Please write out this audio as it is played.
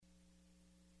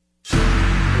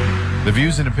The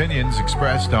views and opinions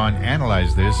expressed on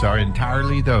Analyze This are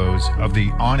entirely those of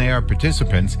the on-air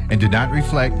participants and do not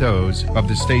reflect those of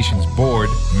the station's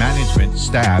board, management,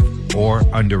 staff, or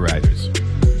underwriters.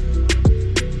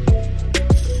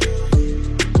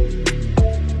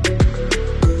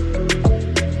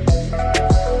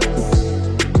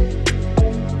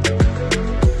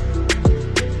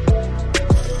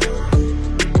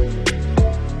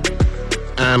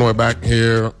 And we're back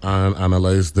here on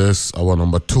Analyze This, our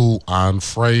number 2 on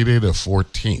Friday the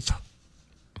 14th.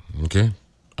 Okay?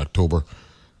 October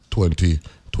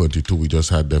 2022. We just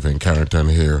had Devin Carrington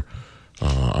here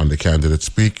on the Candidate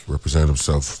Speak, represent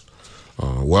himself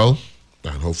well,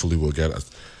 and hopefully we'll get a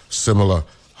similar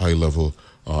high-level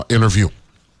interview,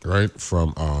 right,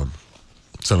 from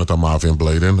Senator Marvin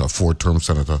Bladen, a 4-term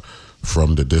senator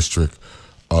from the district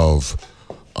of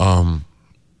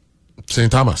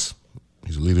St. Thomas.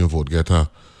 He's a leading vote getter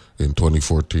in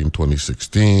 2014,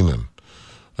 2016,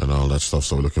 and all that stuff.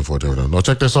 So we're looking forward to everything. Now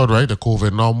check this out, right? The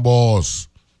COVID numbers,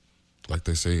 like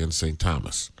they say in St.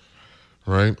 Thomas,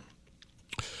 right?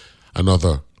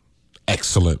 Another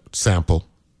excellent sample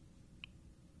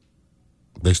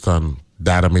based on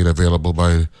data made available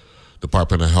by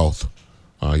Department of Health.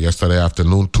 Yesterday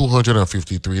afternoon,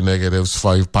 253 negatives,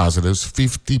 5 positives,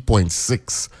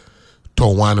 50.6 to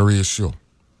 1 ratio.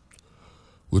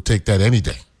 We'll take that any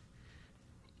day.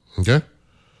 Okay?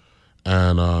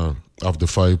 And of the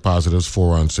 5 positives,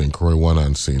 4 on St. Croix, 1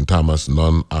 on St. Thomas,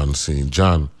 none on St.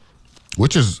 John,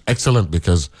 which is excellent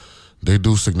because they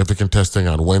do significant testing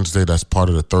on Wednesday. That's part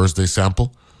of the Thursday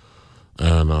sample.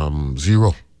 And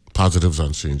 0 positives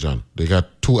on St. John. They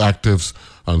got 2 actives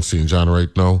on St. John right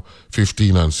now,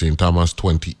 15 on St. Thomas,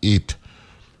 28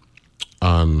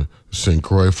 on St.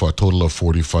 Croix, for a total of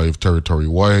 45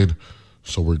 territory-wide.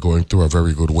 So we're going through a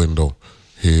very good window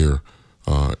here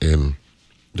in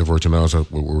the Virgin Islands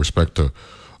with respect to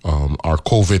our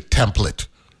COVID template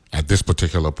at this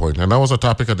particular point. And that was a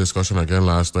topic of discussion again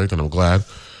last night, and I'm glad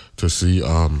to see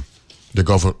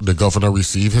the governor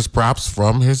receive his props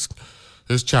from his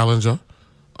challenger.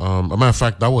 A matter of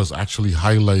fact, that was actually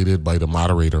highlighted by the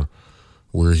moderator,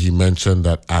 where he mentioned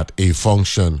that at a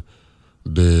function,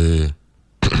 the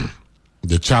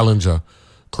challenger,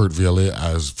 Kurt Viale,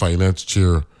 as finance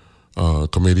chair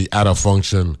committee at a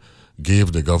function,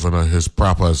 gave the governor his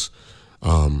props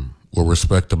with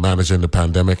respect to managing the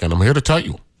pandemic. And I'm here to tell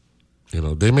you,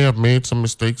 they may have made some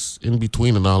mistakes in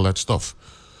between and all that stuff.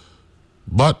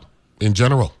 But in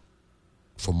general,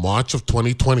 from March of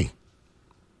 2020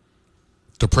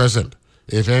 to present,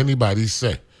 if anybody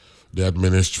say the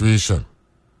administration,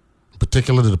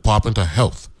 particularly the Department of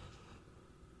Health,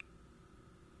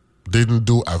 didn't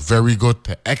do a very good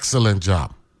to excellent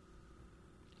job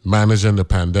managing the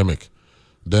pandemic,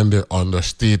 then they're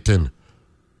understating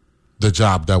the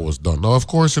job that was done. Now, of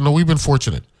course, we've been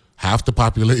fortunate. Half the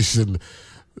population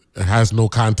has no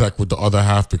contact with the other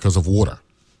half because of water.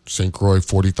 St. Croix,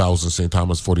 40,000, St.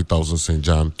 Thomas, 40,000, St.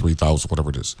 John, 3,000,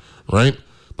 whatever it is, right?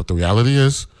 But the reality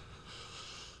is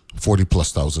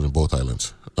 40+ thousand in both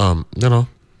islands.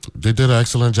 They did an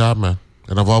excellent job, man.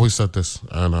 And I've always said this,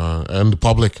 and the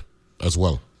public as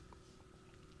well,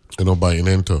 buying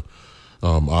into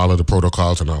all of the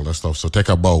protocols and all that stuff. So take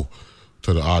a bow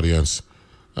to the audience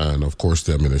and, of course,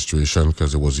 the administration,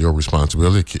 because it was your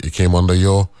responsibility. It came under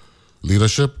your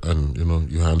leadership, and,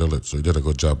 you handled it. So you did a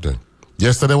good job there.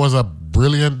 Yesterday was a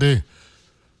brilliant day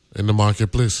in the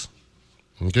marketplace,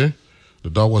 okay? The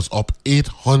Dow was up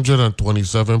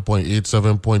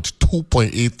 827.87 points,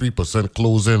 2.83%,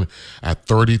 closing at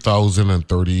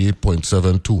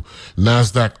 30,038.72.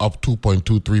 NASDAQ up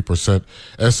 2.23%.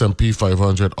 S&P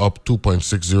 500 up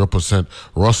 2.60%.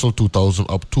 Russell 2000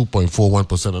 up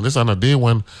 2.41%. And this on a day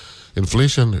when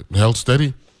inflation held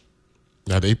steady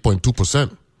at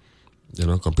 8.2%,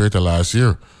 compared to last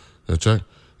year. Check.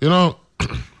 There's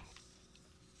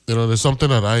something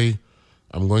that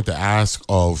I'm going to ask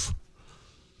of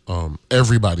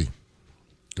everybody,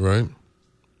 right?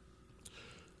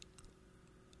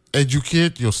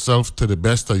 Educate yourself to the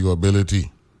best of your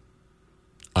ability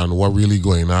on what really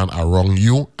going on around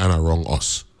you and around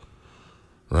us,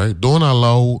 right? Don't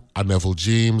allow a Neville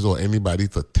James or anybody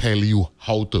to tell you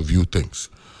how to view things.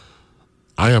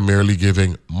 I am merely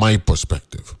giving my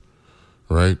perspective,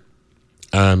 right?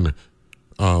 And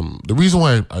the reason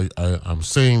why I'm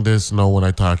saying this now when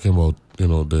I'm talking about,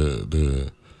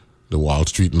 the Wall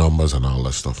Street numbers and all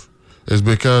that stuff is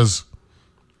because,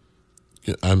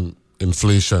 and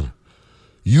inflation,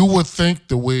 you would think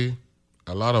the way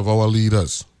a lot of our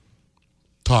leaders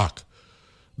talk,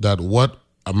 that what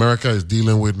America is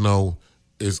dealing with now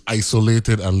is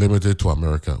isolated and limited to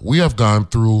America. We have gone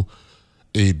through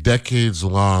a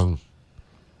decades-long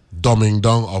dumbing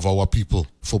down of our people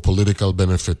for political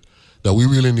benefit that we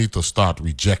really need to start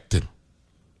rejecting,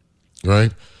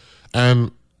 right?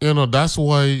 And that's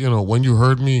why when you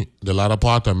heard me the latter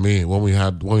part of May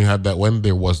when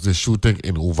there was this shooting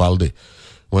in Uvalde,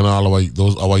 when all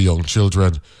our young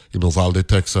children in Uvalde,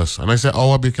 Texas, and I say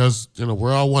because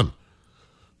we're all one.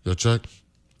 You check,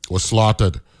 was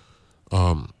slaughtered,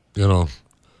 and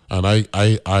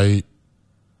I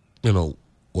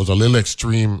was a little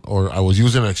extreme, or I was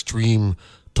using extreme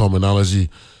terminology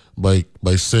by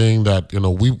saying that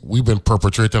we've been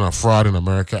perpetrating a fraud in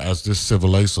America as this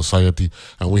civilized society,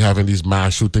 and we're having these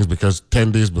mass shootings because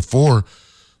 10 days before,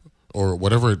 or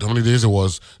whatever, how many days it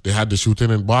was, they had the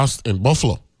shooting in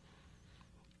Buffalo,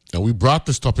 and we brought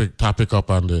this topic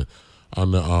up on the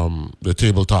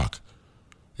table talk.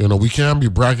 We can't be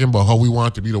bragging about how we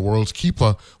want to be the world's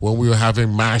keeper when we were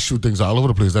having mass shootings all over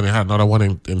the place. Then they had another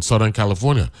one in Southern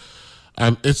California.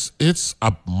 And it's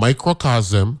a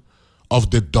microcosm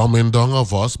of the dumbing down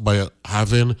of us by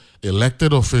having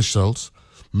elected officials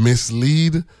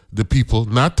mislead the people,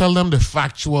 not tell them the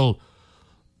factual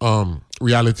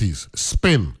realities,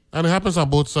 spin. And it happens on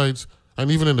both sides,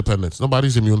 and even independents.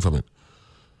 Nobody's immune from it.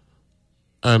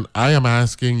 And I am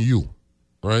asking you,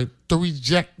 right, to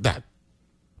reject that.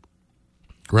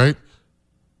 Right?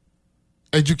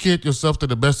 Educate yourself to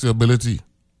the best of your ability.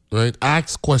 Right?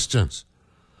 Ask questions.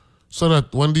 So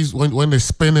that when they're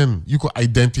spinning, you could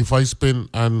identify spin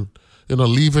and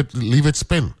leave it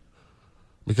spin.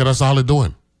 Because that's all they're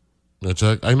doing.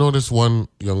 I know this one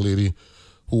young lady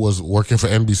who was working for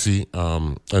NBC,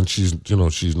 and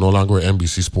she's no longer at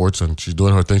NBC Sports, and she's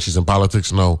doing her thing. She's in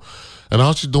politics now. And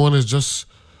all she's doing is just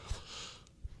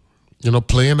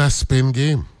playing that spin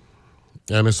game.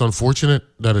 And it's unfortunate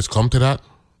that it's come to that,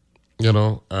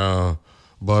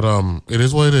 but it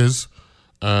is what it is.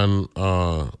 And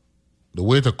the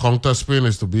way to counter spin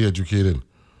is to be educated.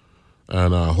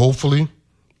 And hopefully,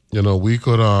 we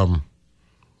could,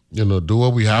 do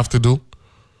what we have to do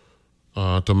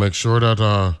to make sure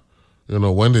that,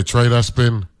 when they try that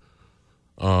spin,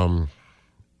 that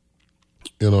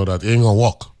ain't going to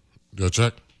work. You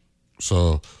check?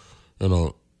 So,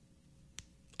 and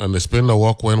they spin the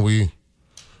walk when we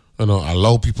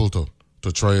allow people to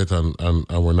try it, and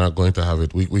we're not going to have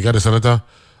it. We got a senator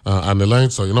on the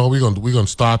line, so we're gonna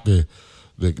start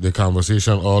the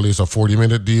conversation. All is a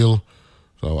 40-minute deal,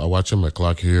 so I'm watching my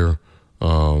clock here.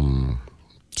 So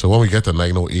when we get to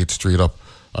 9:08 straight up,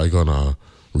 I'm gonna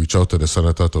reach out to the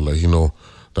senator to let him know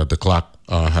that the clock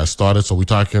has started. So we're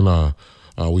talking.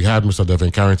 We had Mr. Devin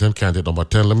Carrington, candidate number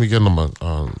 10. Let me get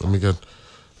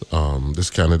this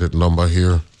candidate number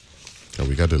here. And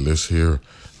we got the list here.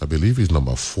 I believe he's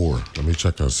number 4. Let me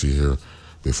check and see here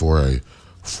before I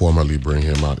formally bring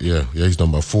him out. Yeah, he's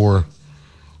number 4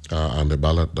 on the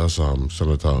ballot. That's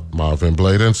Senator Marvin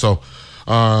Blayden. So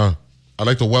I'd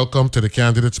like to welcome to the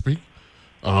candidate speak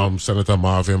Senator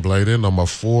Marvin Blayden, number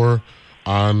 4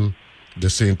 on the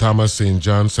St. Thomas St.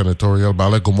 John senatorial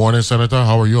ballot. Good morning, Senator.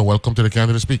 How are you? And welcome to the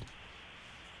candidate speak.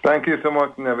 Thank you so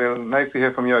much, Neville. Nice to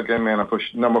hear from you again, man.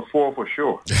 Number 4 for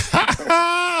sure.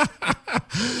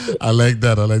 I like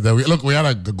that. We had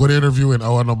a good interview in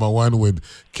hour number 1 with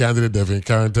candidate Devin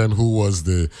Carrington, who was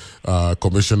the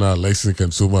Commissioner of Licensing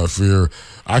Consumer Affairs.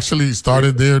 Actually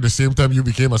started there the same time you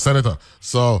became a senator.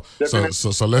 So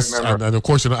let's, and of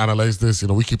course, analyze this.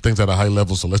 We keep things at a high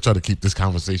level, so let's try to keep this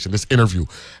conversation, this interview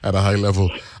at a high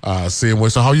level, same way.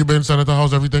 So how you been, Senator?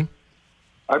 How's everything?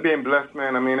 I've been blessed,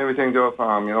 man. I mean, everything just,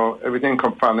 everything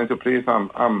come falling into place.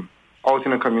 I'm out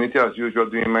in the community as usual,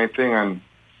 doing my thing, and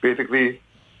basically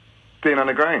staying on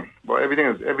the grind. But everything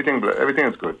is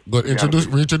good. Good.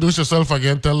 Introduce yourself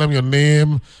again. Tell them your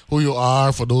name, who you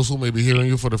are, for those who may be hearing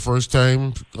you for the first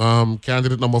time.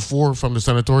 Candidate number 4 from the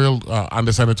senatorial on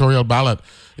the senatorial ballot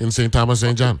in St. Thomas,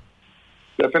 St. John.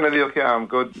 Definitely. Okay.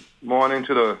 Good morning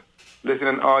to the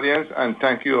listening audience, and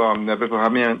thank you, Neville, for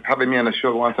having me on the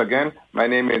show once again. My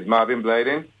name is Marvin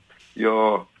Blayden,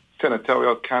 your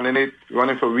senatorial candidate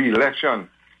running for re-election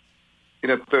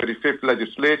in the 35th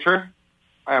legislature.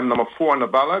 I am number 4 on the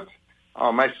ballot.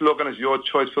 My slogan is your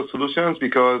choice for solutions,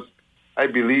 because I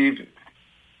believe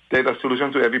there's a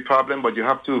solution to every problem, but you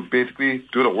have to basically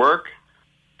do the work,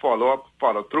 follow up,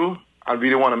 follow through, and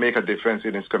really want to make a difference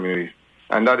in this community.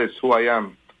 And that is who I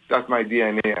am. That's my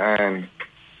DNA, and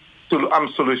I'm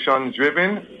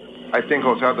solution-driven. I think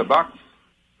outside the box,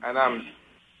 and I'm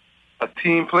a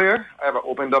team player. I have an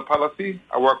open-door policy.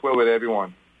 I work well with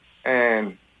everyone,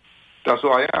 and that's who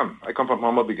I am. I come from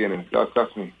humble beginnings.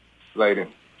 That's me, Blayden.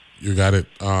 You got it.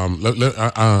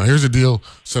 Here's the deal,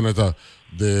 Senator.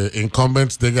 The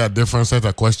incumbents, they got different set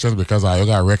of questions because I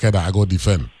got a record that I go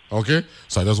defend. Okay?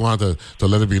 So I just wanted to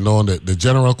let it be known that the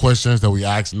general questions that we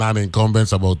ask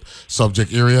non-incumbents about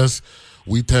subject areas,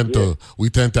 we tend to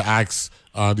ask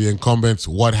the incumbents,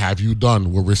 what have you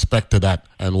done with respect to that,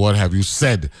 and what have you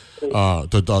said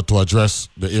to address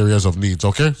the areas of needs?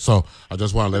 Okay, so I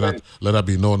just want to let that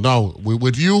be known. Now,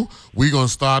 with you, we're gonna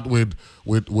start with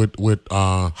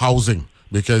housing,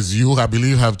 because you, I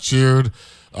believe, have chaired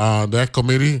that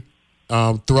committee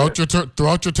throughout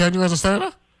your tenure as a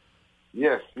senator.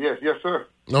 Yes, sir.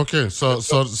 Okay,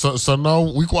 so now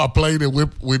we can apply the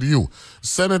whip with you,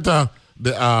 Senator.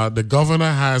 The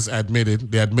governor has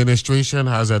admitted, the administration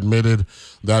has admitted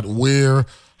that where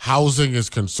housing is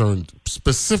concerned,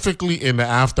 specifically in the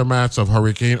aftermath of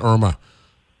Hurricane Irma,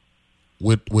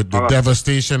 with the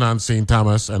devastation on St.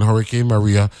 Thomas and Hurricane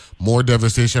Maria, more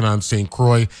devastation on St.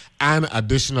 Croix, and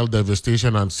additional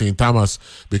devastation on St. Thomas,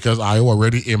 because I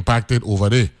already impacted over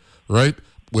there, right,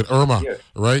 with Irma,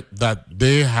 right, that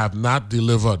they have not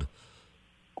delivered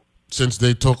since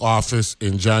they took office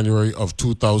in January of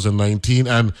 2019.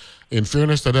 And in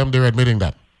fairness to them, they're admitting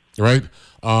that, right?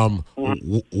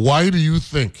 Why do you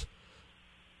think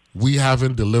we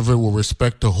haven't delivered with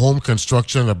respect to home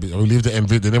construction? I believe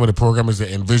the name of the program is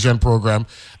the Envision program,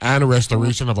 and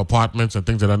restoration of apartments and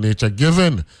things of that nature,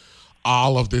 given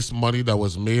all of this money that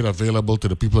was made available to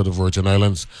the people of the Virgin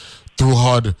Islands through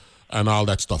HUD and all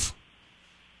that stuff?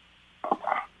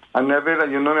 And Neville,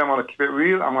 you know me, I'm going to keep it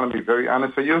real. I'm going to be very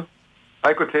honest with you.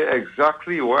 I could tell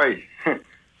exactly why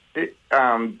the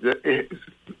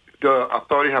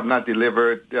authority have not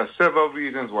delivered. There are several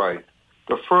reasons why.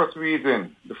 The first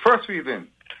reason,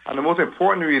 and the most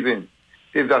important reason,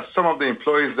 is that some of the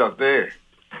employees that are there,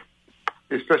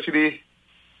 especially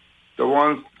the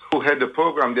ones who head the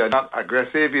program, they are not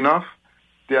aggressive enough.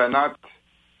 They are not,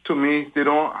 to me, they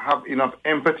don't have enough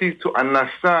empathy to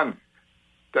understand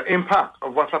the impact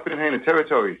of what's happening here in the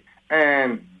territory.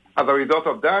 And as a result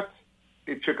of that,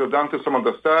 it trickles down to some of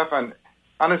the staff, and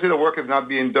honestly, the work is not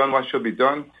being done what should be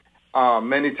done.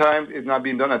 Many times, it's not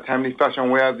being done in a timely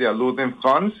fashion, whereas they are losing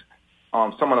funds.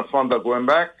 Some of the funds are going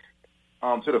back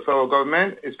to the federal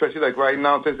government, especially like right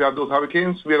now, since we have those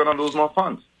hurricanes, we're going to lose more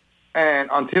funds. And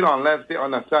unless they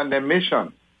understand their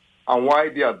mission and why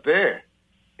they are there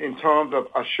in terms of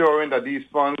assuring that these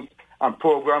funds and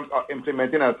programs are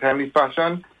implemented in a timely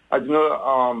fashion, as you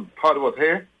know, HUD was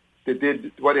here. They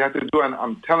did what they had to do, and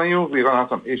I'm telling you, we're going to have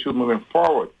some issues moving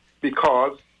forward,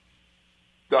 because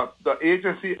the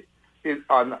agency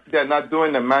they're not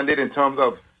doing the mandate in terms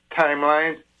of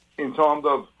timelines, in terms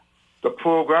of the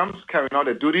programs carrying out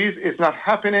the duties. It's not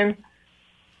happening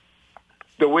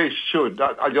the way it should.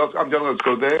 I'm just going to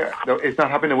go there. It's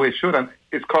not happening the way it should, and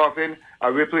it's causing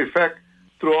a ripple effect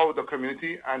throughout the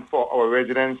community and for our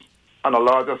residents on a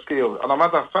larger scale. And a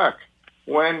matter of fact,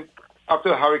 when after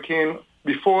the hurricane,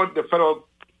 before the federal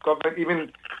government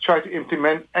even tried to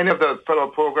implement any of the federal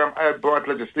program, I brought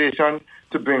legislation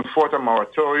to bring forth a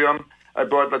moratorium. I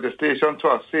brought legislation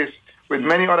to assist with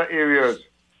many other areas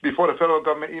before the federal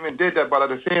government even did that. But at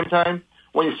the same time,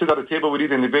 when you sit at the table with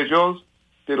these individuals,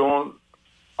 they don't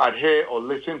adhere or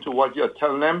listen to what you're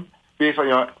telling them based on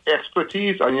your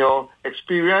expertise and your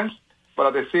experience. But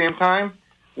at the same time,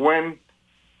 when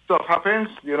stuff happens,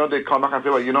 they come back and say,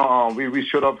 well, we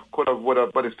should have, could have, would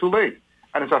have, but it's too late.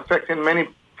 And it's affecting many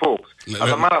folks.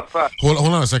 As a matter of fact... Hold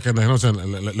on a second.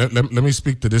 Let me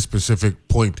speak to this specific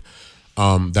point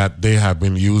that they have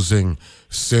been using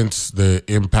since the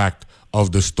impact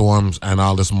of the storms and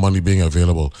all this money being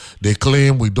available. They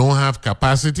claim we don't have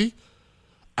capacity,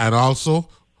 and also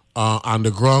on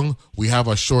the ground we have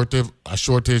a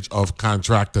shortage of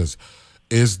contractors.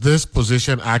 Is this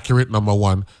position accurate, number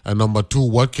one? And number two,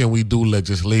 what can we do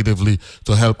legislatively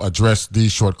to help address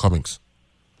these shortcomings?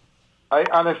 I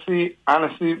honestly,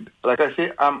 like I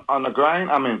say, I'm on the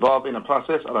grind. I'm involved in the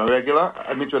process on a regular.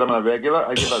 I meet with them on a regular.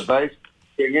 I give advice,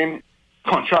 bring in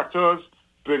contractors,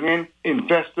 bring in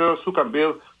investors who can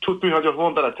build 200-300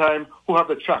 homes at a time, who have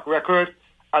the track record,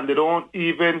 and they don't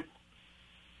even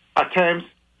at times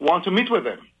want to meet with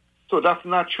them. So that's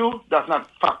not true. That's not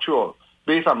factual,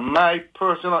 based on my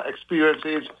personal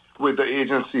experiences with the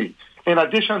agency. In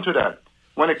addition to that,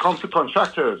 when it comes to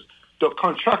contractors, the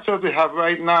contractors we have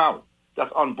right now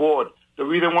that's on board, the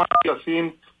reason why we are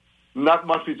seeing not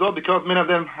much result, because many of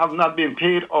them have not been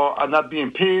paid or are not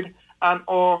being paid, and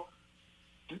or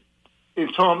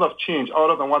in terms of change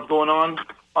orders and what's going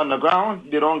on the ground,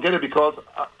 they don't get it because,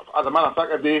 as a matter of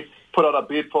fact, if they put out a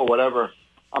bid for whatever,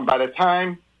 and by the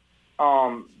time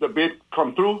the bid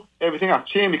come through, everything has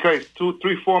changed because it's 2,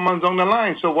 3, 4 months down the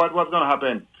line. So what's going to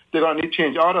happen? they're going to need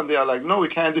change order, and they are like, no, we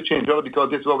can't do change order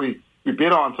because this is what we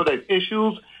bid on. So there's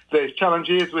issues, there's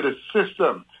challenges with the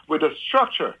system, with the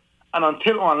structure, and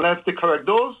until or unless they correct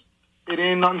those, it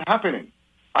ain't nothing happening.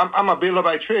 I'm a builder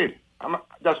by trade.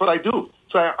 That's what I do.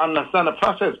 So I understand the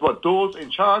process, but those in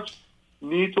charge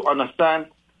need to understand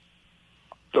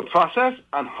the process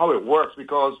and how it works,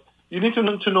 because you need to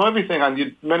know everything,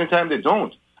 and many times they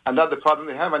don't. And that's the problem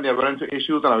they have, and they're running into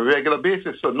issues on a regular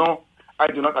basis. So no, I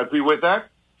do not agree with that.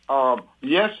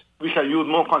 Yes, we can use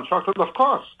more contractors, of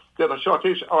course. There's a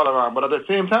shortage all around. But at the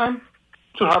same time,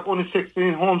 to have only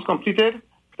 16 homes completed,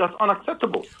 that's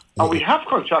unacceptable. And we have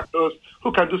contractors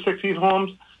who can do 16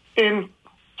 homes in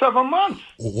 7 months.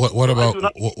 What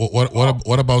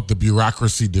about the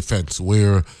bureaucracy defense,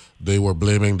 where they were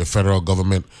blaming the federal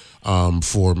government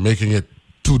for making it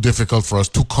too difficult for us,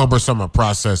 too cumbersome a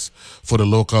process for the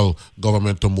local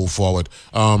government to move forward?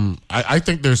 I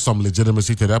think there's some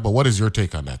legitimacy to that, but what is your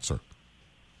take on that, sir?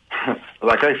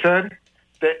 Like I said,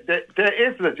 there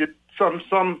is some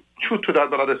truth to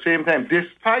that, but at the same time,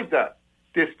 despite that,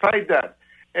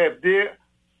 if they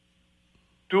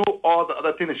do all the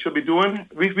other things they should be doing,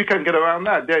 we can get around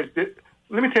that.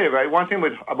 Let me tell you, right, one thing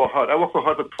about HUD. I worked for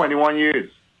HUD for 21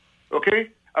 years, okay?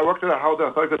 I worked at a housing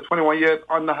authority for 21 years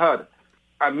on the HUD.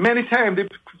 And many times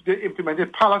they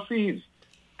implemented policies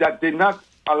that did not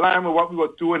align with what we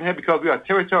were doing here because we are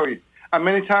territory. And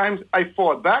many times I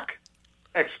fought back,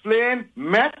 explained,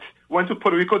 met, went to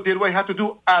Puerto Rico, did what I had to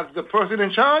do as the person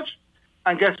in charge.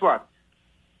 And guess what?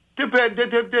 They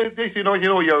say,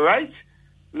 you're right.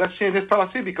 Let's change this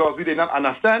policy because we did not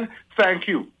understand. Thank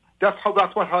you. That's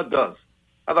what HUD does.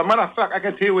 As a matter of fact, I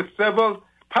can tell you with several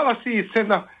policies since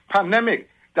the pandemic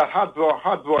that HUD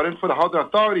brought in for the housing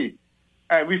authority.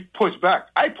 And we've pushed back.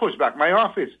 I pushed back my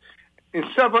office in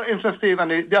several instances,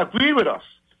 and they agreed with us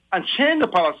and changed the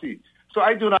policy. So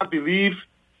I do not believe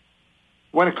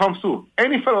when it comes to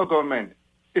any federal government,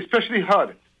 especially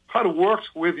HUD works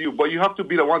with you, but you have to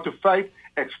be the one to fight,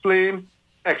 explain,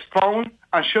 expound,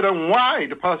 and show them why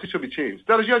the policy should be changed.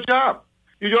 That is your job.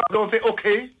 You just don't say,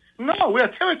 okay. No, we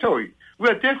are territory. We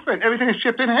are different. Everything is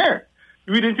shipped in here.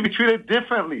 We need to be treated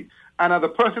differently. And as the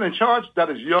person in charge, that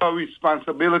is your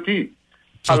responsibility.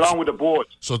 Along with the board.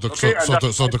 To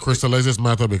crystallize this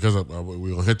matter, because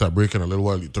we'll hit that break in a little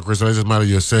while. To crystallize this matter,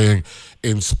 you're saying,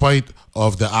 in spite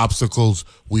of the obstacles,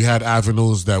 we had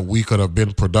avenues that we could have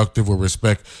been productive with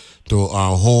respect to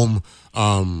home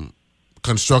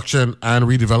construction and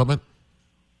redevelopment?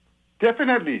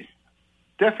 Definitely.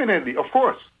 Of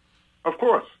course,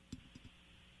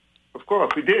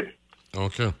 we did.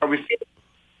 Okay. And we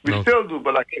still do,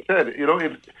 but like I said,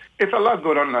 it's a lot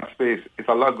going on in that space.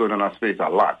 A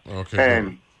lot. Okay.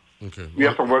 And we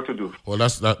have some work to do. Well,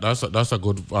 that's a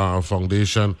good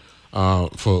foundation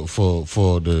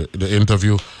for the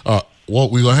interview. Well,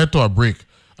 we go head to our break.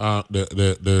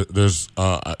 There's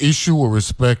an issue with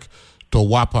respect to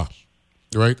WAPA,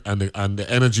 right, and the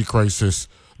energy crisis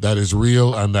that is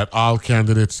real and that all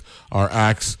candidates are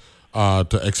asked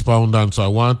to expound on. So I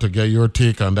want to get your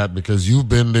take on that, because you've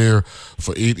been there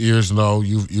for 8 years now.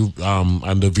 You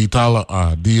and the Vital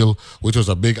deal, which was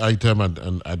a big item,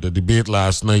 and at the debate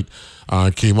last night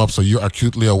came up. So you're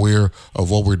acutely aware of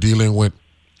what we're dealing with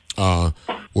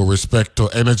respect to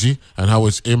energy and how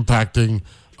it's impacting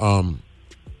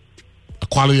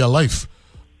quality of life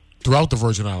throughout the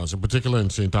Virgin Islands, in particular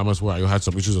in St. Thomas, where you had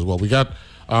some issues as well. We got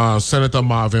Senator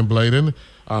Marvin Blyden,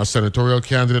 senatorial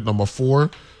candidate number 4.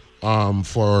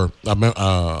 To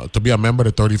be a member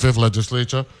of the 35th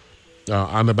legislature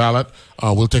on the ballot.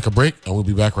 We'll take a break, and we'll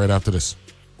be back right after this.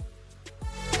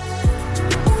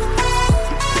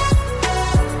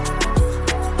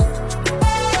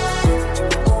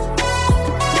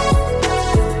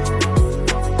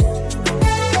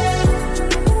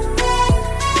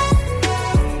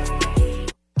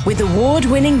 With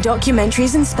award-winning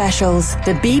documentaries and specials,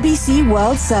 the BBC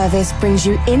World Service brings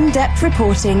you in-depth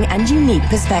reporting and unique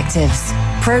perspectives.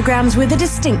 Programs with a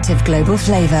distinctive global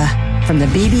flavour from the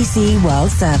BBC World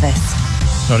Service.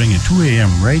 Starting at 2 a.m.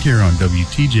 right here on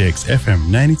WTJX FM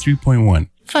 93.1.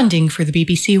 Funding for the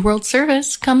BBC World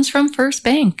Service comes from First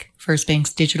Bank. First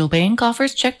Bank's digital bank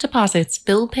offers check deposits,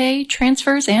 bill pay,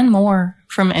 transfers, and more.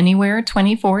 From anywhere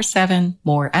 24/7.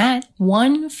 More at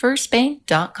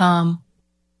onefirstbank.com.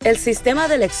 El sistema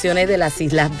de elecciones de las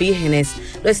Islas Vírgenes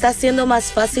lo está haciendo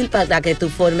más fácil para que tú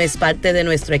formes parte de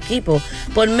nuestro equipo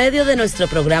por medio de nuestro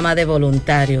programa de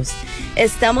voluntarios.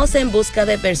 Estamos en busca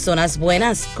de personas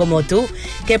buenas como tú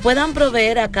que puedan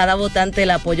proveer a cada votante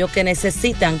el apoyo que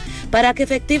necesitan para que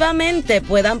efectivamente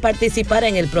puedan participar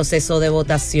en el proceso de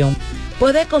votación.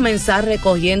 Puede comenzar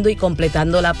recogiendo y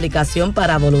completando la aplicación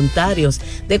para voluntarios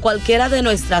de cualquiera de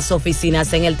nuestras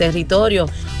oficinas en el territorio.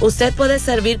 Usted puede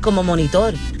servir como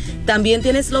monitor. También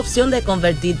tienes la opción de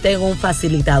convertirte en un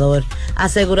facilitador,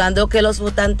 asegurando que los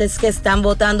votantes que están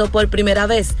votando por primera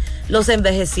vez, los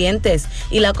envejecientes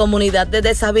y la comunidad de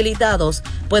deshabilitados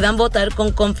puedan votar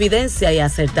con confidencia y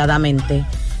acertadamente.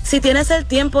 Si tienes el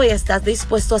tiempo y estás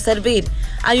dispuesto a servir,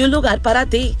 hay un lugar para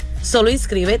ti. Solo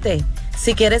inscríbete.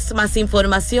 Si quieres más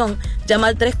información, llama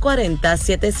al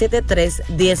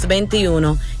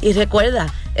 340-773-1021. Y recuerda,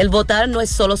 el votar no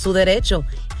es solo su derecho,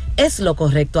 es lo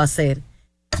correcto hacer.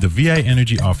 The VI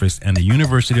Energy Office and the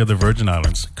University of the Virgin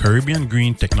Islands Caribbean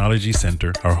Green Technology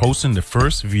Center are hosting the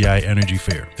first VI Energy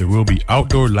Fair. There will be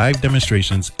outdoor live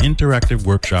demonstrations, interactive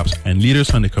workshops, and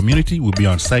leaders from the community will be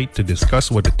on site to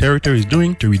discuss what the territory is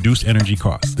doing to reduce energy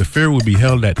costs. The fair will be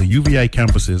held at the UVI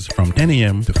campuses from 10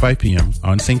 a.m. to 5 p.m.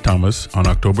 on St. Thomas on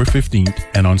October 15th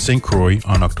and on St. Croix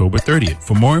on October 30th.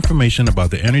 For more information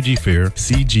about the Energy Fair,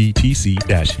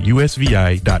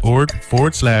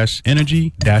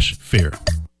 cgtc-usvi.org/energy-fair.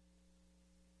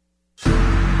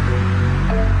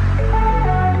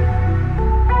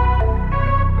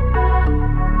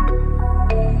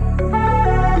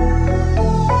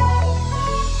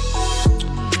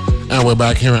 And we're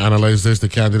back here and Analyze This, the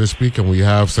candidate speak, and we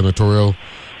have senatorial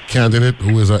candidate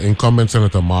who is an incumbent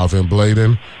Senator Marvin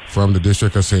Bladen from the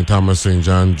District of St. Thomas, St.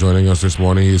 John, joining us this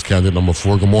morning. He is candidate number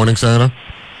 4. Good morning, Senator.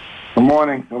 Good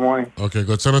morning. Good morning. Okay,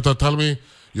 good. Senator, tell me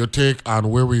your take on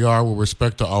where we are with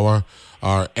respect to our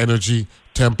energy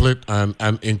template and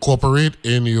incorporate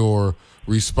in your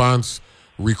response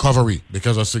recovery,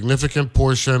 because a significant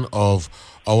portion of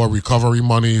our recovery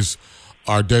monies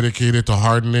are dedicated to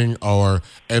hardening our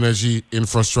energy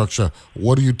infrastructure.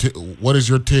 What is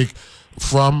your take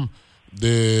from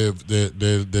the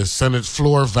Senate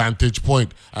floor vantage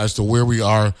point as to where we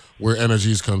are, where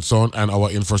energy is concerned, and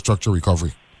our infrastructure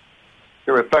recovery?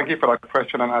 Well, thank you for that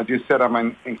question. And as you said, I'm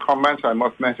an incumbent. I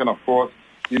must mention, of course,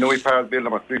 we passed Bill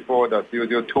number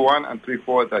 34.0021 and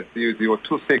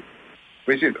 34.0026,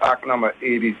 which is Act number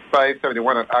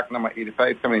 8571 and Act number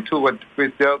 8572,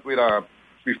 which dealt with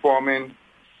reforming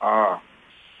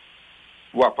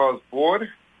WAPA's board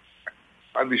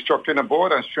and restructuring the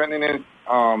board and strengthening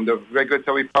the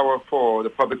regulatory power for the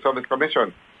Public Service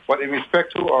Commission. But in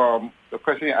respect to the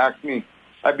question you asked me,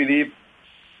 I believe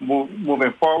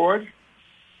moving forward,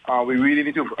 we really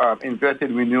need to invest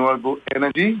in renewable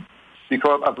energy,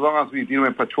 because as long as we deal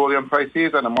with petroleum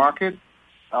prices and the market,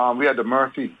 we are at the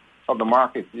mercy of the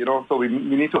market, So we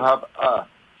need to have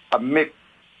a mixed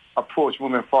approach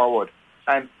moving forward.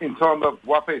 And in terms of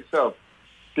WAPA itself,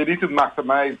 they need to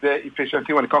maximize their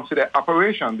efficiency when it comes to their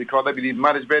operation, because I believe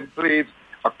management plays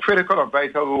a critical and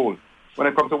vital role when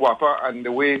it comes to WAPA and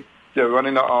the way they're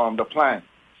running the plant.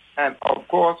 And of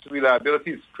course,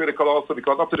 reliability is critical also,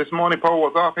 because up to this morning, power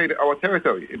was off in our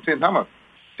territory in St. Thomas,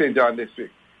 St. John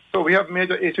District. So we have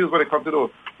major issues when it comes to the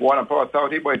Water and Power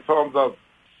Authority, but in terms of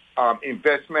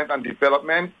investment and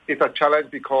development, it's a challenge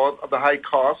because of the high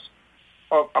cost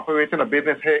of operating a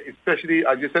business here, especially,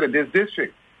 as you said, in this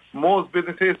district. Most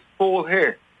businesses fall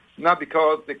here, not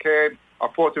because they can't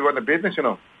afford to run a business,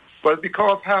 but it's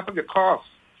because half of your cost,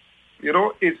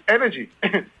 is energy.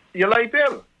 Your light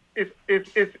bill,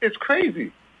 it's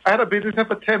crazy. I had a business here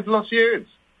for 10 plus years.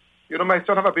 My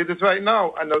son have a business right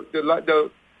now, and the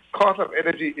cost of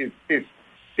energy is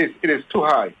too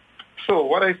high. So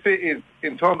what I say is,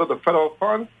 in terms of the federal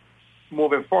funds,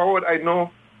 moving forward, I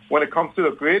know when it comes to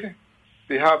the grid,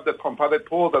 they have the composite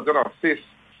poles that's going to assist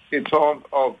in terms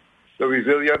of the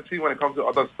resiliency when it comes to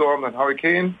other storms and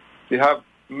hurricanes. They have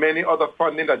many other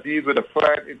funding that deals with the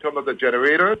plant in terms of the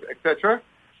generators, etc.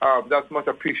 That's much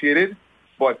appreciated.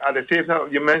 But at the same time,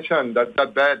 you mentioned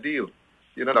that bad deal,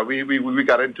 that we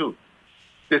got into.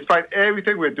 Despite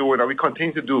everything we're doing and we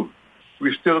continue to do,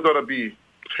 we're still going to be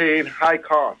paying high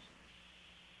costs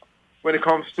when it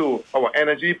comes to our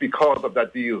energy because of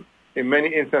that deal. In many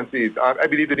instances, I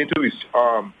believe they need to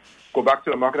go back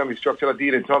to the market and restructure the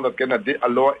deal in terms of getting a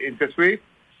lower interest rate,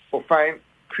 or find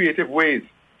creative ways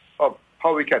of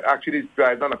how we can actually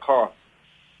drive down the cost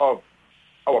of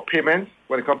our payments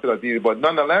when it comes to the deal. But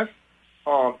nonetheless,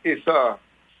 it's a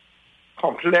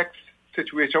complex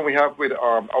situation we have with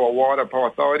our Water and Power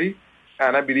Authority,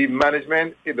 and I believe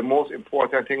management is the most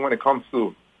important thing when it comes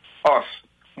to us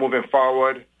moving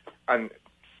forward and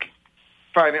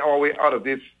finding our way out of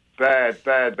this bad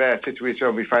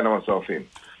situation we find ourselves in.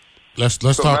 Let's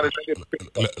talk.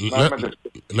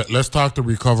 Let's talk the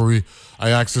recovery. I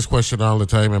ask this question all the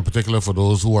time, in particular for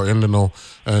those who are in the know.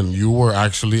 And you were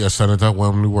actually a senator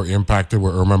when we were impacted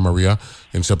with Irma Maria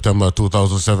in September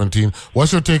 2017.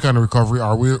 What's your take on the recovery?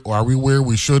 Are we where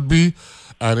we should be?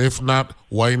 And if not,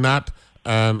 why not?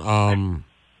 And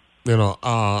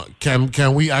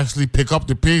can we actually pick up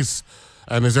the pace?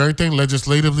 And is there anything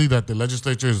legislatively that the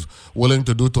legislature is willing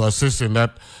to do to assist in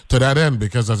that to that end?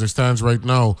 Because as it stands right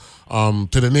now, to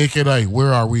the naked eye,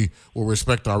 where are we with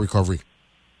respect to our recovery?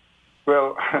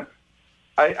 Well,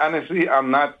 I honestly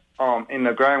am not in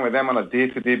the ground with them on a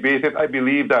day-to-day basis. I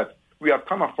believe that we have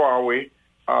come a far way.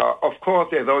 Of course,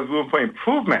 there's always room for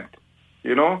improvement,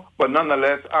 but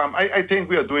nonetheless, I think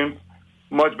we are doing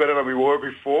much better than we were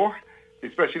before,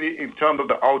 especially in terms of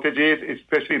the outages,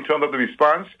 especially in terms of the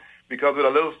response. Because with a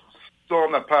little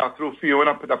storm that passed through,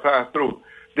 Fiona that passed through,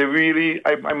 they really,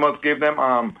 I must give them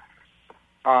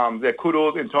their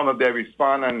kudos in terms of their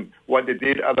response and what they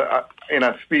did in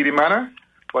a speedy manner.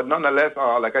 But nonetheless,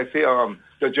 like I say,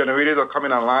 the generators are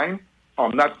coming online,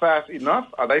 not fast enough,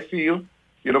 as I feel.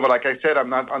 But like I said, I'm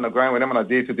not on the ground with them on a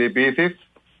day-to-day basis.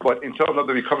 But in terms of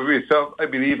the recovery itself, I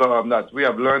believe that we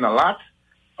have learned a lot.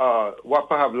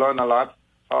 WAPA have learned a lot.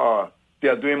 They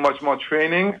are doing much more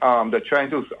training. They're trying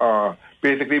to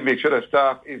basically make sure the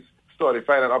staff is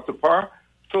certified and up to par.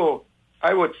 So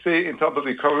I would say in terms of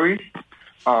recovery,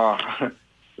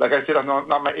 like I said, I'm not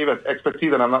my area of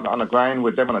expertise, and I'm not on the grind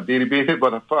with them on a daily basis.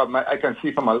 But I can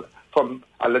see from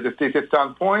a legislative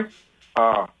standpoint,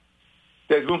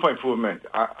 there's room for improvement.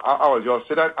 I will just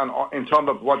say that. And in terms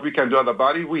of what we can do as a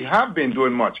body, we have been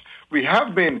doing much. We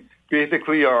have been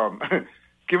basically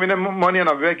giving them money on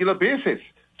a regular basis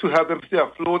to help them stay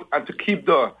afloat and to keep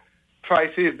the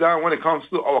prices down when it comes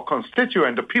to our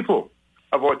constituent, the people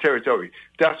of our territory.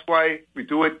 That's why we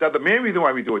do it. That's the main reason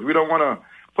why we do it. We don't want to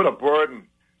put a burden,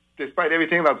 despite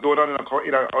everything that's going on in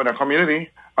our community,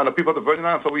 on the people of the Virgin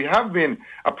Islands. So we have been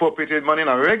appropriating money on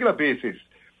a regular basis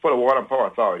for the Water and Power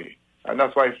Authority. And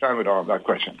that's why I stand with that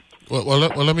question. Well,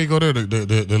 let me go to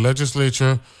the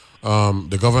legislature.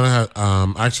 The governor had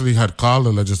actually had called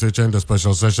the legislature into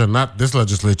special session, not this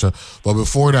legislature, but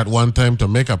before that one time to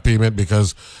make a payment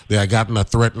because they had gotten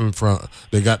threatened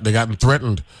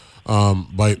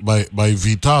by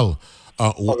Vital.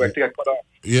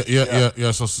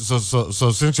 Yeah. So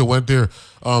since you went there,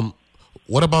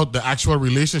 what about the actual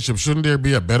relationship? Shouldn't there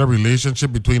be a better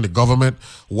relationship between the government,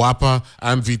 WAPA,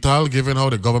 and Vital, given how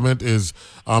the government is?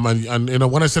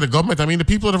 And when I say the government, I mean the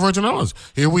people of the Virgin Islands.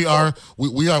 Here we are,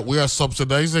 we are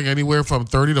subsidizing anywhere from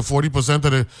 30 to 40%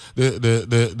 of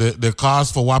the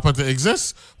cost for WAPA to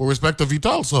exist with respect to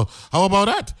Vital. So how about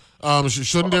that?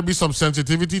 Shouldn't there be some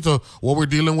sensitivity to what we're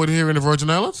dealing with here in the Virgin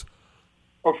Islands?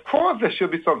 Of course, there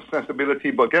should be some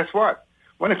sensibility, but guess what?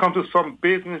 When it comes to some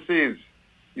businesses,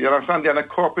 you understand, they're not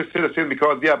corporate citizens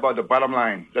because they're about the bottom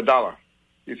line, the dollar.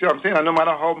 You see what I'm saying? And no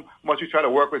matter how much you try to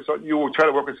work with, you will try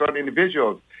to work with certain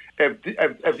individuals.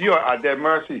 If you are at their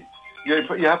mercy, you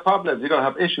have problems. You're going to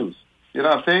have issues. You know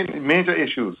what I'm saying? Major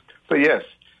issues. So yes,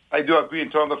 I do agree in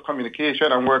terms of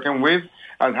communication and working with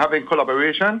and having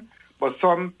collaboration. But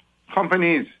some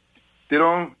companies,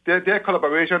 their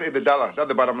collaboration is the dollar. That's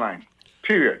the bottom line.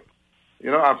 Period.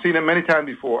 I've seen it many times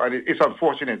before, and it's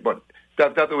unfortunate, but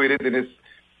that's the way it is in this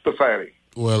society.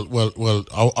 Well.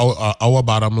 Our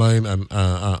bottom line, and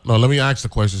no. Let me ask the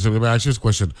question. So let me ask you this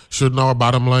question: shouldn't our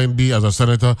bottom line be, as a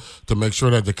senator, to make sure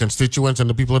that the constituents and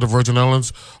the people of the Virgin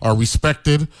Islands are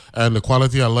respected, and the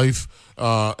quality of life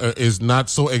is not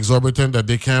so exorbitant that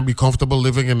they can't be comfortable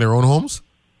living in their own homes?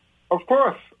 Of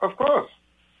course,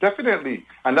 definitely,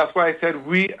 and that's why I said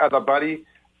we, as a body,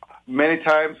 many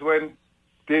times when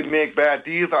they make bad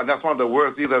deals, and that's one of the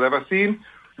worst deals I've ever seen,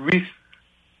 we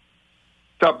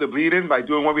stop the bleeding by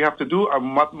doing what we have to do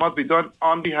and what must be done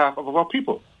on behalf of our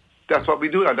people. That's what we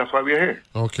do, and that's why we're here.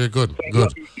 Okay, good.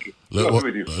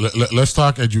 Let's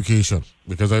talk education,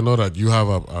 because I know that you have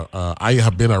I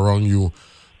have been around you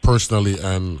personally,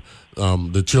 and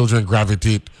the children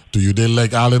gravitate to you. They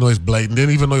like, all they know is Blyden. They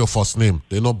don't even know your first name.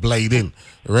 They know Blyden,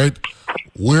 right?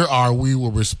 Where are we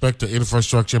with respect to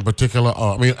infrastructure in particular,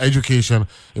 education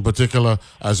in particular,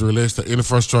 as it relates to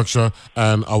infrastructure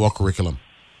and our curriculum?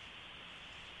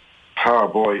 Oh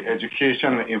boy,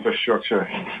 education and infrastructure.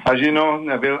 As you know,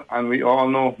 Neville, and we all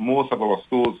know, most of our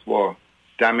schools were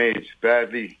damaged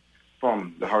badly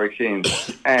from the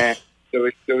hurricanes. And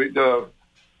the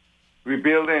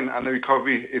rebuilding and the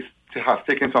recovery has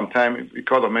taken some time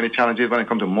because of many challenges when it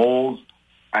comes to molds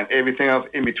and everything else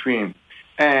in between.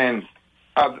 And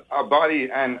as a body,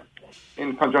 and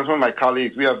in conjunction with my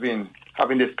colleagues, we have been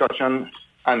having discussion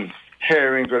and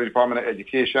hearings with the Department of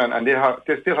Education, and they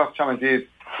still have challenges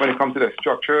when it comes to the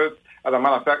structures. As a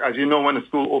matter of fact, as you know, when the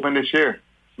school opened this year,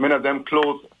 many of them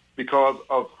closed because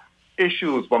of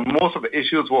issues, but most of the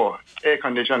issues were air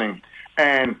conditioning.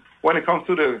 And when it comes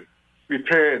to the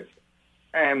repairs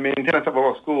and maintenance of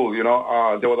our school, there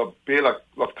was a bill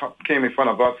that came in front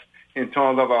of us in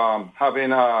terms of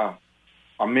having a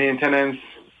maintenance,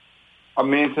 I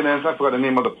forgot the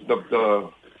name of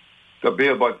the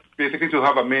bill, but basically to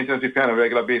have a maintenance repair on a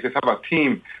regular basis, have a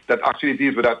team that actually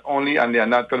deals with that only, and they are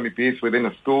not going to be based within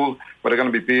the school, but they're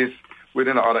going to be based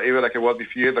within another area like it was a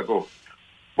few years ago.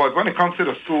 But when it comes to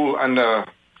the school and the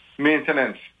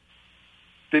maintenance,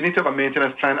 they need to have a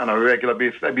maintenance plan on a regular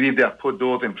basis. I believe they have put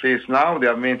those in place now. They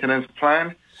have maintenance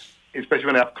plan, especially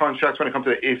when they have contracts, when it comes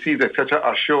to the ACs, etc.,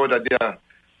 are sure that they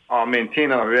are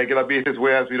maintained on a regular basis,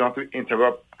 whereas we don't have to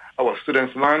interrupt our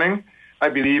students' learning. I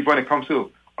believe when it comes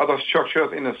to other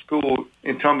structures in the school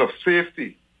in terms of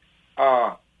safety,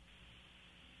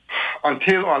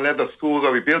 until or unless the schools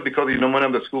are rebuilt, because many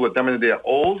of the schools they are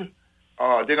old,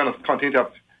 they're going to continue to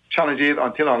have challenges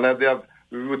until or unless they have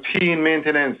routine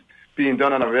maintenance being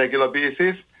done on a regular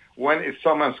basis. When if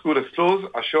summer school is closed,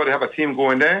 I'm sure they have a team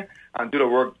going there and do the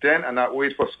work then and not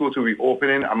wait for school to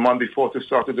reopen a month before to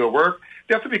start to do the work.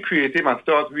 They have to be creative and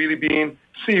start really being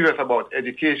serious about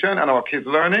education and our kids'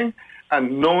 learning,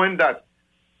 and knowing that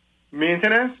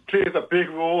maintenance plays a big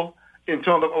role in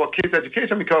terms of our kids'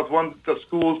 education, because once the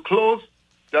schools close,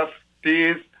 that's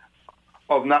days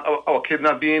of our kids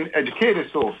not being educated.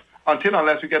 So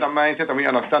unless we get a mindset and we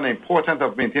understand the importance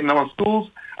of maintaining our schools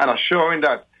and assuring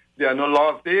that there are no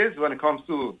lost days when it comes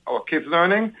to our kids'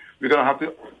 learning, we're going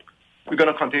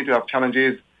to continue to have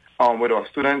challenges with our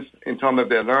students in terms of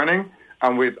their learning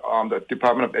and with the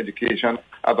Department of Education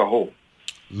as a whole.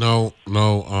 No.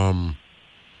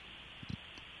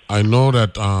 I know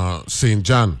that St.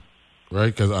 John,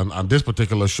 right? Because on this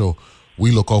particular show,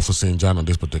 we look out for St. John on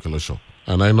this particular show.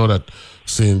 And I know that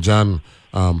St. John,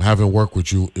 having worked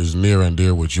with you, is near and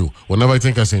dear with you. Whenever I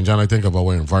think of St. John, I think of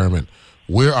our environment.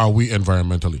 Where are we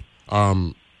environmentally?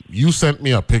 You sent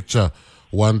me a picture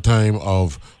one time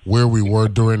of where we were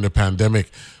during the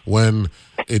pandemic when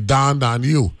it dawned on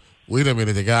you, wait a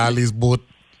minute, they got all these boat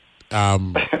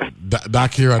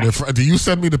back here on the front. Did you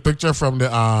send me the picture from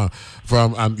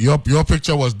your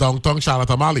picture was downtown Charlotte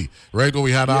Amalie, right, where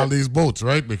we had all these boats,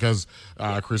 right? Because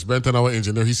Chris Benton, our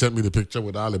engineer, he sent me the picture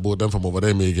with all the boat them from over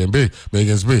there,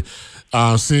 Megan's Bay.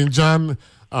 St. John,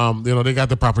 they got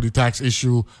the property tax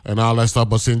issue and all that stuff,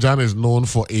 but St. John is known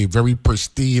for a very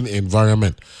pristine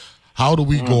environment. How do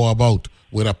we go about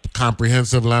with a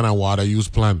comprehensive land and water use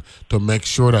plan to make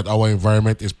sure that our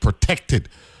environment is protected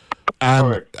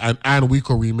and we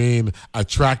could remain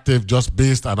attractive just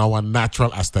based on our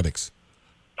natural aesthetics?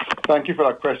 Thank you for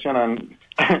that question. And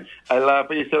I laugh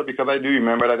at yourself because I do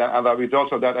remember that. And as a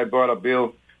result of that, I brought a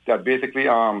bill that basically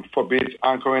forbids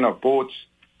anchoring of boats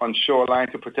on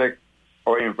shoreline to protect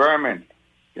our environment.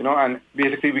 And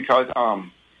basically because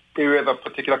areas of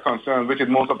particular concern, which is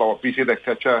most of our beaches,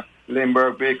 etc.,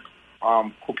 Lindbergh, Big,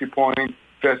 Cookie Point,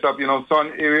 Jessup,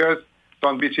 some areas,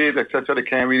 some beaches, etc., they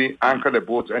can't really anchor the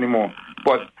boats anymore.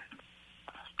 But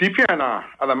DPNR,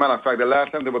 as a matter of fact, the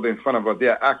last time they were in front of us, they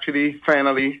are actually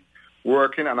finally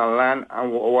working on a land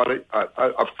and water,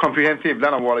 a comprehensive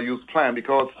land and water use plan,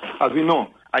 because, as we know,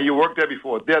 and you worked there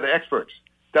before, they're the experts.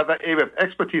 That's an area of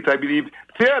expertise, I believe.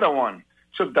 They're the one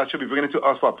that should be bringing it to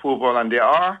us for approval, and they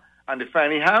are, and they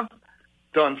finally have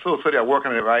done so. So they are working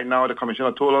on it right now. The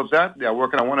commissioner told us that. They are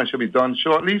working on one and should be done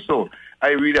shortly. So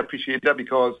I really appreciate that,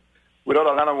 because without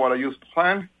a land and water use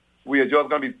plan, we are just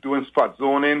going to be doing spot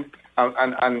zoning,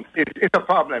 and it's a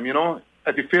problem,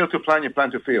 If you fail to plan, you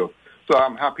plan to fail. So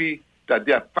I'm happy that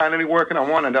they are finally working on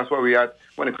one, and that's where we are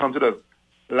when it comes to the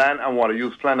land and water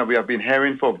use plan that we have been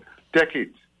hearing for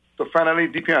decades. So finally,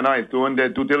 DPNR is doing their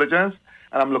due diligence,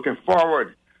 and I'm looking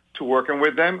forward to working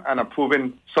with them and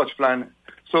approving such plan,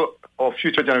 so our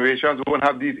future generations won't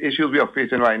have these issues we are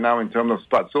facing right now in terms of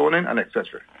spot zoning and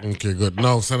etc. Okay, good.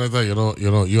 Now, Senator, you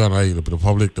and I,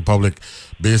 the public,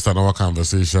 based on our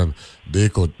conversation, they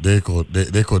could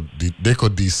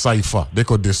decipher, they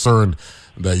could discern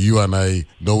that you and I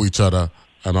know each other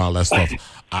and all that stuff.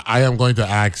 I am going to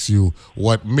ask you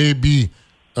what may be,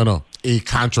 a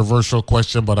controversial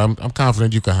question, but I'm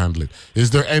confident you can handle it.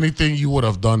 Is there anything you would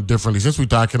have done differently, since we're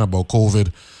talking about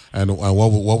COVID and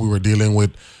what we were dealing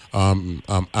with,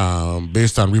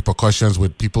 based on repercussions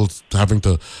with people having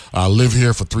to live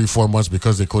here for 3-4 months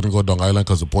because they couldn't go down island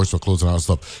because the ports were closed and all that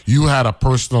stuff? You had a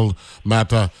personal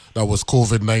matter that was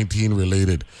COVID-19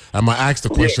 related. I'm going to ask the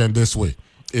question this way.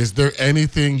 Is there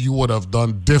anything you would have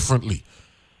done differently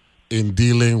in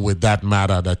dealing with that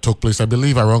matter that took place, I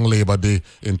believe, around Labor Day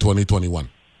in 2021?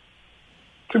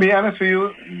 To be honest with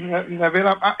you,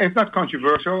 Neville, it's not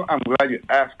controversial. I'm glad you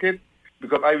asked it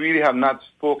because I really have not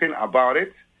spoken about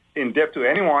it in depth to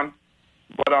anyone.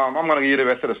 But I'm going to give you the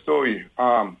rest of the story,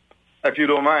 if you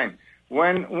don't mind.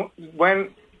 When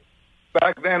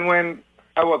back then when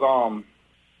I was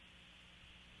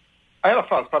I had a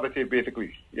false positive,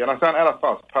 basically. You understand? I had a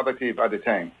false positive at the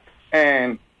time.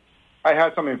 And I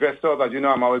had some investors, as you know,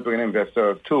 I'm always bringing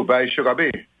investors to buy Sugar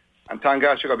Bay. And thank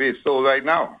God Sugar Bay is sold right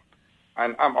now.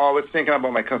 And I'm always thinking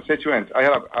about my constituents. I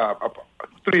had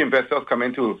 3 investors come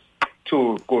in to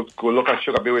go look at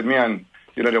Sugar Bay with me, and,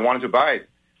 you know, they wanted to buy it.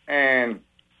 And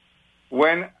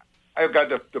when I got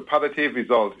the positive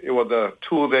result, it was the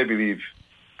Tuesday, I believe,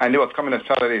 and it was coming on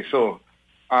Saturday. So,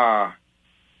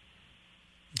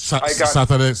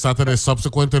 Saturday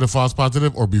subsequent to the false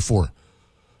positive or before?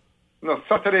 No,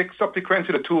 Saturday subsequent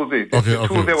to the Tuesday. Okay.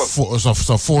 Tuesday was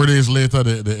so 4 days later,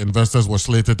 the investors were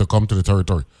slated to come to the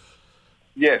territory.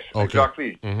 Yes, okay.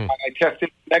 Exactly. Mm-hmm. And I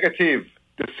tested negative.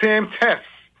 The same test,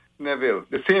 Neville,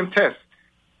 the same test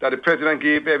that the president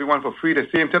gave everyone for free, the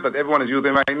same test that everyone is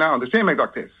using right now, the same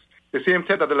exact test, the same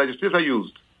test that the legislature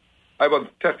used. I was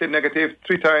tested negative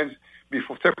 3 times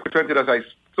before February 20th as I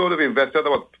told the investor that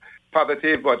was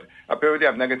positive, but apparently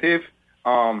I'm negative.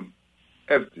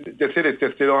 If they say they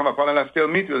still don't have a problem, let's still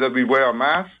meet. We wear a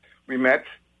mask. We met,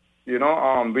 you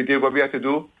know, we did what we had to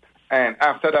do. And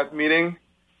after that meeting,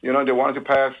 you know, they wanted to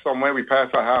pass somewhere. We passed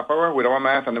for a half hour with our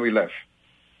mask, and then we left.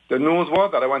 The news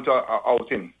was that I went to an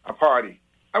outing, a party.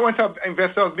 I went to an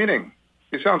investors meeting.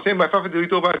 You see what I'm saying? But if I had to do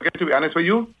it over again, to be honest with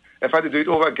you, if I had to do it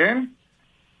over again,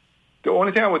 the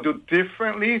only thing I would do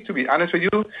differently, to be honest with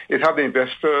you, is have the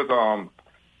investors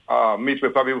meet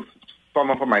with probably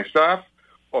someone from my staff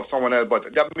or someone else.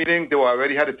 But that meeting, they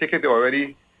already had a ticket. They were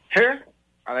already here.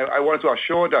 And I wanted to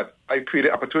assure that I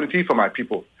created opportunity for my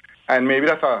people. And maybe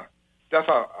that's who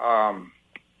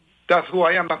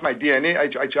I am. That's my DNA. I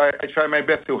try my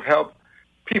best to help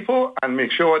people and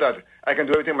make sure that I can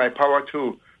do everything in my power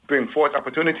to bring forth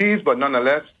opportunities. But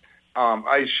nonetheless,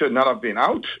 I should not have been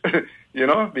out, you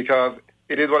know, because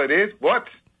it is what it is. But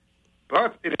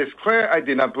it is clear I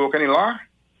did not break any law.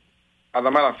 As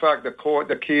a matter of fact, the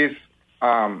case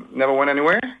never went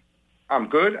anywhere. I'm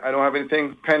good. I don't have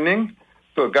anything pending.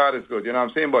 So God is good, you know what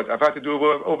I'm saying? But if I had to do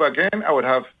it over again, I would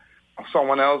have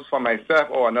someone else from my staff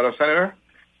or another senator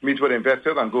meet with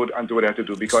investors and go and do what I have to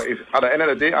do. Because at the end of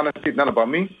the day, honestly, it's not about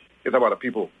me. It's about the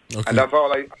people. Okay. And that's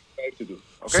all I have to do.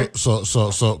 Okay? So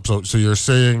you're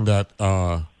saying that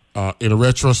in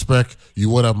retrospect, you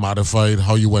would have modified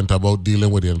how you went about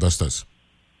dealing with the investors?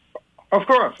 Of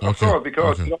course,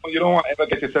 because you don't want to ever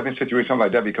get yourself in a situation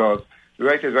like that, because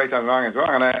right is right and wrong is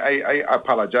wrong. And I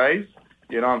apologize.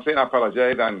 You know what I'm saying? I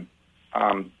apologize and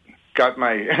got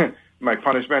my my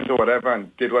punishment or whatever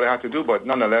and did what I had to do. But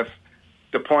nonetheless,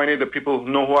 the point is the people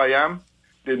know who I am.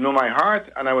 They know my heart,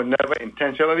 and I would never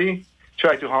intentionally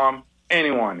try to harm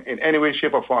anyone in any way,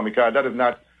 shape, or form, because that is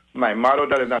not my motto.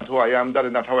 That is not who I am. That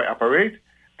is not how I operate.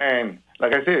 And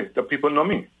like I say, the people know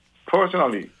me.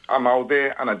 Personally, I'm out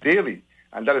there on a daily,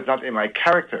 and that is not in my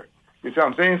character. You see what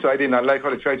I'm saying? So I did not like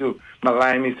how they tried to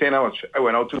malign me, saying I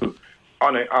went out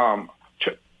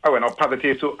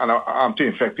positive to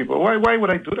infect people. Why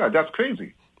would I do that? That's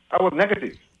crazy. I was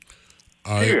negative.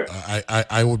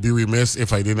 I would be remiss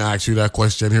if I didn't ask you that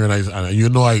question here, and you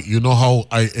know how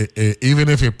even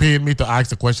if you paid me to ask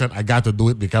the question, I got to do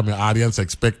it because my audience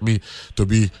expect me to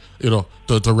be, to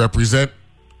represent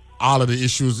all of the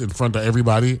issues in front of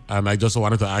everybody, and I just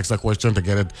wanted to ask that question to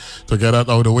get it out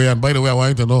of the way. And by the way, I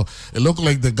wanted to know, it looked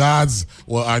like the gods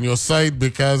were on your side,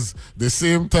 because the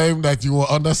same time that you were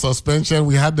under suspension,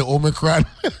 we had the Omicron.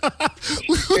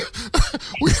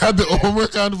 we had the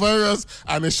Omicron virus,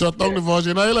 and it shut down the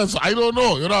Virgin Islands. So I don't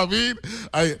know, you know what I mean?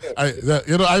 I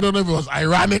don't know if it was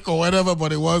ironic or whatever,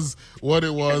 but it was what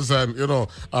it was, and we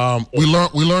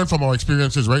learn from our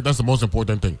experiences, right? That's the most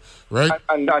important thing, right?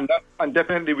 And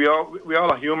definitely we all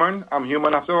are human. I'm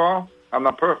human after all. I'm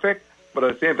not perfect, but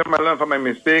at the same time I learn from my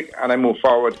mistake and I move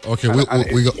forward. Okay,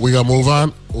 we gotta move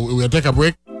on. We'll take a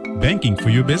break. Banking for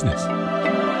your business.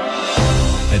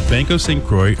 At Bank of St.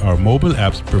 Croix, our mobile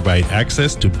apps provide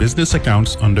access to business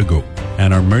accounts on the go,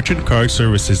 and our merchant card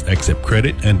services accept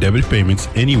credit and debit payments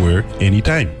anywhere,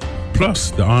 anytime.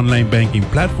 Plus, the online banking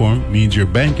platform means your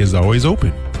bank is always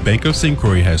open. Bank of St.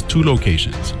 Croix has 2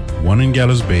 locations, one in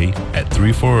Gallows Bay at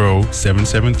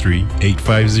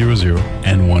 340-773-8500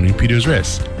 and one in Peters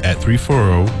Rest at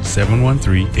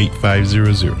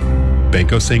 340-713-8500.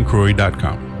 BankofSt.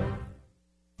 Croix.com.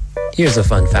 Here's a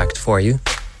fun fact for you.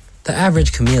 The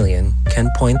average chameleon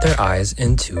can point their eyes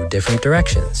in 2 different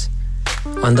directions.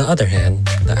 On the other hand,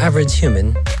 the average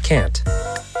human can't.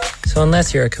 So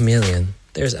unless you're a chameleon,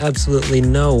 there's absolutely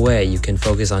no way you can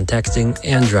focus on texting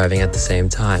and driving at the same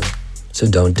time. So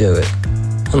don't do it,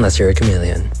 unless you're a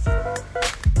chameleon.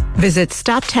 Visit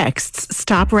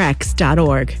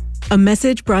StopTextsStopWrecks.org. A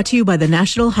message brought to you by the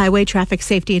National Highway Traffic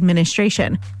Safety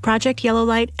Administration, Project Yellow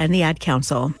Light, and the Ad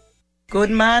Council.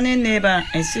 Good morning, neighbor.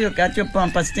 I see you got your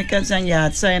bumper stickers and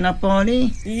yard sign up,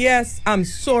 Polly. Yes, I'm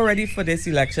so ready for this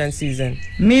election season.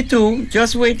 Me too.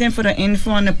 Just waiting for the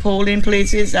info on the polling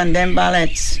places and then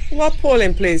ballots. What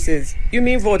polling places? You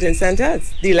mean voting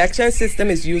centers? The election system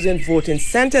is using voting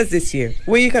centers this year,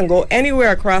 where you can go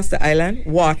anywhere across the island,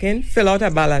 walk in, fill out a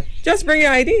ballot. Just bring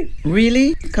your ID.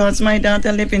 Really? Because my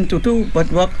daughter lives in Tutu, but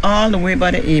walk all the way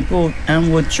by the airport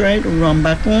and would try to run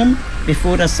back home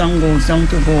before the sun goes down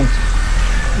to vote.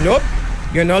 Nope.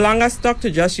 You're no longer stuck to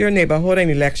just your neighborhood on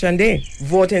election day.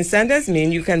 Voting centers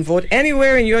mean you can vote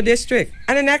anywhere in your district.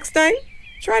 And the next time,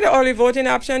 try the early voting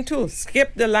option too.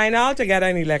 Skip the line altogether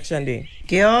on election day.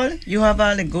 Girl, you have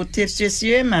all the good tips this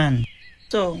year, man.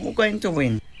 So, who's going to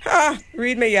win?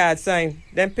 Read my yard sign,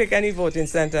 then pick any voting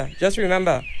center. Just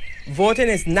remember, voting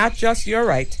is not just your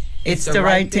right. It's the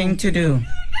right thing to do.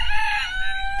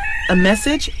 A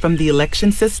message from the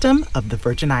election system of the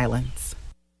Virgin Islands.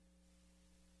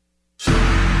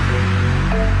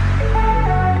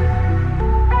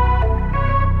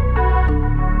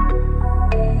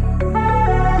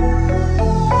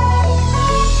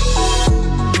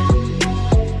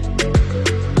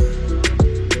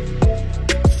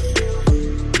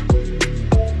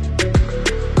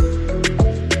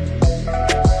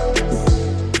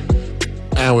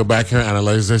 And we're back here to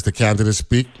analyze this. The candidate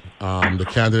speak. The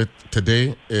candidate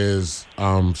today is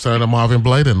Senator Marvin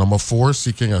Blyden, number 4,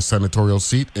 seeking a senatorial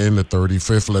seat in the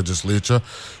 35th legislature.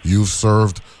 You've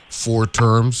served 4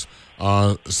 terms.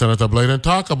 Senator Blyden,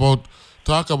 talk about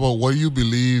what you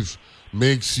believe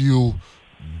makes you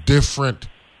different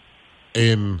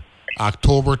in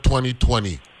October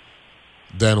 2020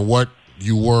 than what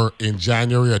you were in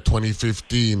January of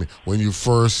 2015 when you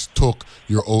first took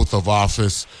your oath of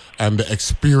office, and the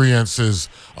experiences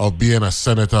of being a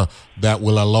senator that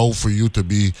will allow for you to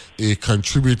be a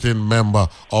contributing member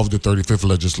of the 35th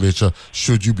legislature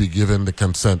should you be given the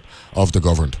consent of the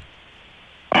governed?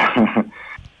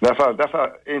 That's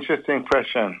an interesting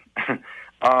question.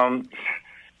 When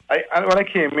I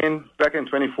came in, back in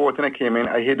 2014, I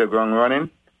hit the ground running.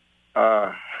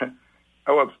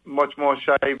 I was much more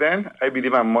shy then. I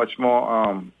believe I'm much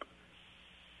more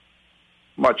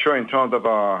mature in terms of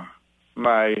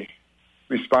my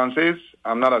responses.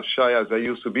 I'm not as shy as I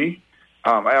used to be.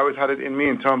 I always had it in me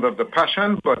in terms of the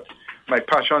passion, but my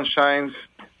passion shines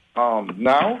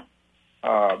now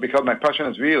because my passion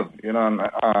is real, and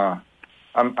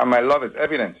my love is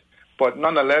evident. But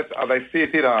nonetheless, as I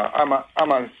stated, I'm a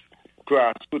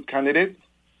grassroots candidate.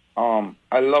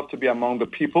 I love to be among the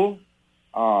people.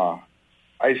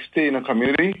 I stay in the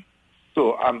community,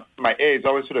 so my ear is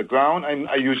always to the ground.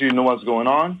 I usually know what's going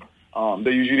on.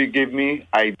 They usually give me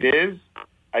ideas.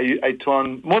 I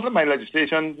turn most of my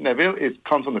legislation, Neville,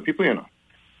 comes from the people.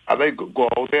 As I go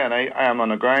out there and I am on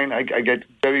the grind, I get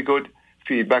very good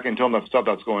feedback in terms of stuff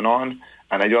that's going on,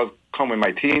 and I just come with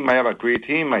my team. I have a great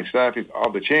team. My staff is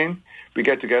off the chain. We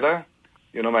get together.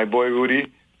 My boy Rudy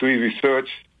do his research.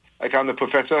 I come the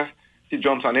professor. He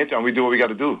jumps on it, and we do what we got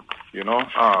to do.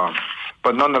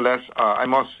 But nonetheless, I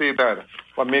must say that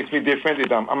what makes me different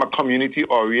is I'm a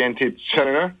community-oriented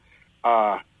senator.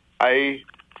 I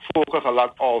focus a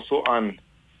lot also on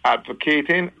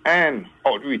advocating and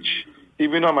outreach.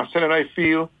 Even though I'm a senator, I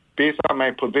feel, based on my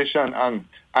position and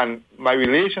my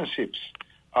relationships,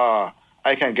 I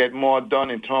can get more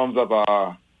done in terms of,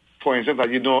 for instance, I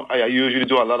usually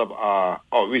do a lot of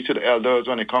outreach to the elders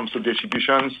when it comes to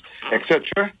distributions,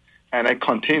 etc. And I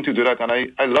continue to do that, and I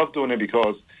love doing it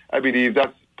because I believe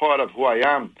that's part of who I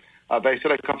am. As I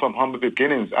said, I come from humble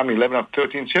beginnings. I'm 11 of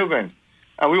 13 children,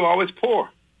 and we were always poor.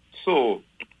 So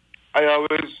I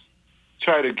always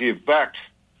try to give back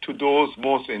to those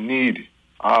most in need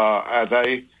as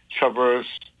I traverse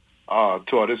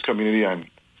to this community, and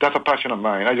that's a passion of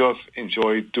mine. I just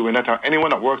enjoy doing that. Anyone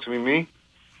that works with me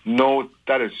know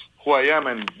that is who I am,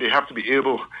 and they have to be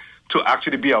able to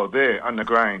actually be out there on the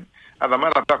grind. As a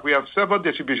matter of fact, we have several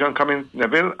distributions coming,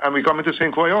 Neville, and we're coming to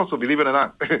St. Croix also, believe it or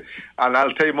not. And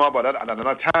I'll tell you more about that at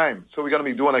another time. So we're going to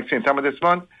be doing like St. Thomas this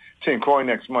month, St. Croix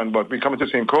next month, but we're coming to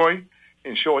St. Croix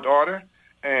in short order.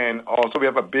 And also we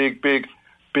have a big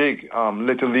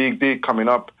Little League Day coming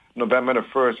up November the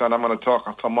 1st, and I'm going to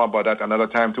talk more about that another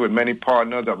time too with many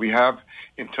partners that we have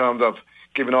in terms of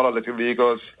giving all of the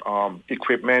illegals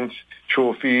equipment,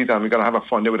 trophies, and we're going to have a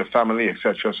fun day with the family,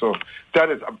 etc. So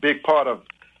that is a big part of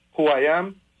who I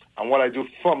am and what I do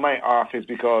for my office,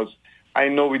 because I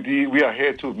know we are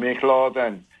here to make laws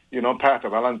and, pass a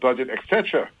balanced budget,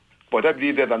 etc. But I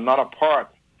believe there's another part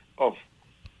of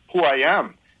who I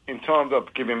am in terms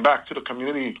of giving back to the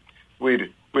community with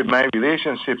my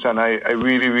relationships, and I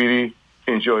really, really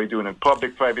enjoy doing it.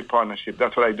 Public-private partnership,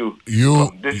 that's what I do.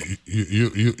 You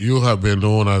have been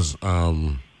known as a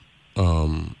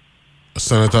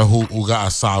senator who got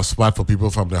a soft spot for people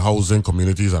from the housing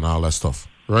communities and all that stuff,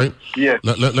 right? Yes.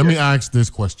 Let me ask this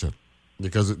question,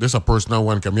 because this is a personal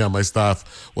one. Me and my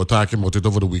staff were talking about it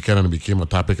over the weekend, and it became a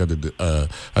topic at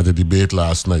the debate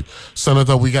last night.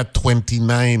 Senator, we got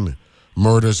 29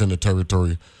 murders in the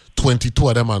territory, 22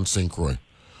 of them on St. Croix,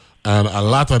 and a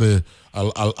lot of the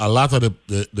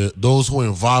those who are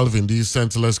involved in these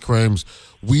senseless crimes,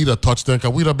 we da touch them,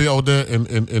 cause we da be out there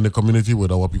in the community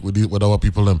with our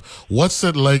people them. What's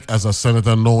it like as a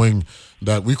senator knowing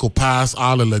that we could pass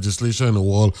all the legislation in the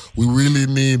world? We really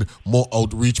need more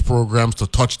outreach programs to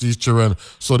touch these children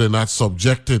so they're not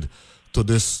subjected to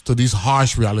these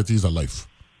harsh realities of life.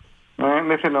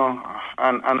 Listen, and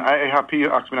I'm happy you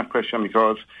asked me that question,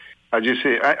 because, as you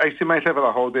say, I see myself as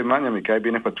a housing man. I've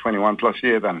been here for 21 plus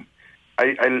years, and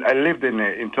I lived in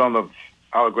there in terms of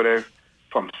I would go there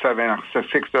from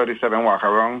 6:30, 7, walk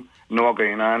around, no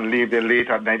going on, leave there late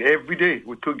at night every day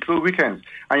with two weekends.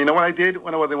 And you know what I did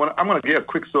when I was there? I'm going to give a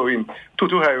quick story in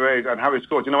Tutu High Rise and Harris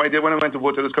Court. You know what I did when I went to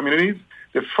vote to those communities?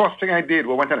 The first thing I did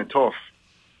was went on a turf,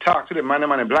 talked to the man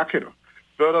in black kid.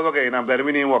 Brothers, okay, and I'm like,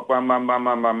 we didn't walk, bam.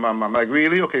 I'm like,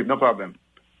 really? Okay, no problem.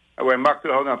 I went back to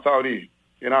the housing authority,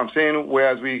 you know what I'm saying?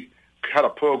 Whereas we had a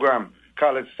program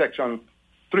called it Section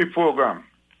 3 program,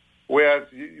 whereas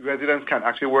residents can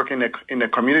actually work in the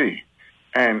community.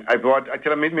 And I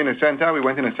tell them, meet me in the center. We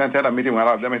went in the center, had a meeting with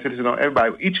all of them. I said,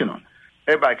 everybody each,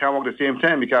 everybody can't work at the same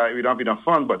time because we don't have enough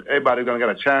fun, but everybody's going to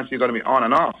get a chance. You're going to be on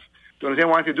and off. Do you understand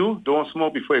what you do? Don't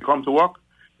smoke before you come to work.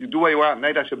 You do what you want at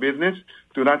night, that's your business.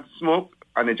 Do not smoke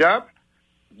on the job.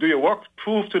 Do your work.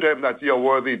 Prove to them that you're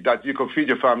worthy, that you can feed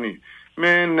your family.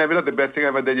 Man, never the best thing I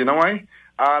ever did. You know why?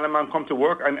 All the men come to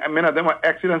work, and many of them are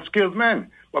excellent skilled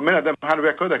men, but many of them had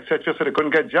records, etc., so they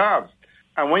couldn't get jobs.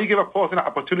 And when you give a person an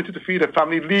opportunity to feed a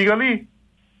family legally,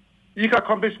 you can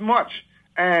accomplish much.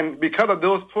 And because of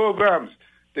those programs,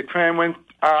 the crime went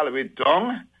all the way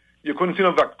down. You couldn't see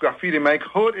no graffiti in my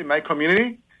hood, in my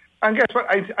community. And guess what?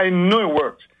 I know it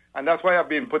works. And that's why I've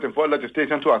been putting forward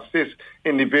legislation to assist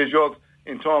individuals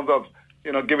in terms of,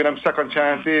 giving them second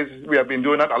chances. We have been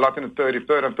doing that a lot in the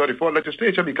 33rd and 34th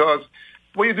legislature, because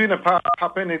what you do in the past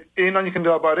happened, it ain't nothing you can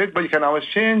do about it, but you can always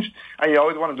change, and you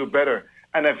always want to do better.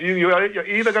 And if you're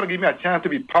either going to give me a chance to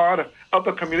be part of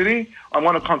the community, or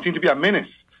want to continue to be a menace.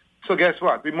 So guess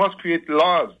what? We must create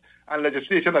laws and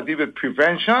legislation that deal with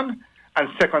prevention and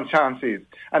second chances.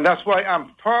 And that's why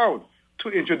I'm proud to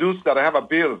introduce that I have a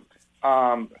bill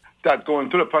that's going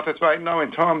through the process right now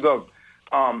in terms of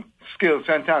skills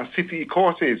center and CTE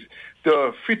courses.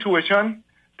 The free tuition,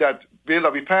 that bill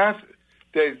that we passed,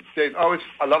 there's always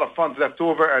a lot of funds left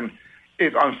over, and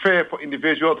it's unfair for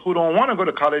individuals who don't want to go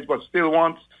to college but still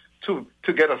want to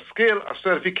get a skill, a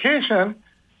certification,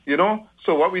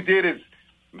 So what we did is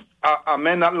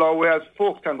amend that law, whereas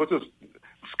folks can go to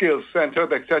skills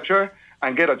centers, etc.,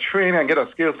 and get a training and get a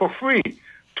skill for free,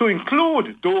 to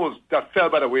include those that fell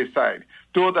by the wayside,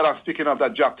 those that are speaking of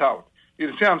that dropped out. You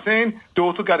see what I'm saying?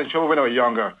 Those who got in trouble when they were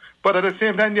younger. But at the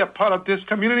same time, they're part of this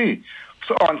community.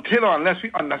 So unless we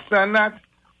understand that,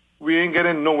 we ain't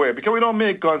getting nowhere. Because we don't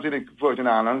make guns in the Virgin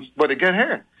Islands, but they get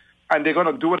here. And they're going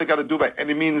to do what they got to do by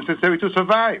any means necessary to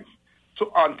survive.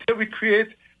 So until we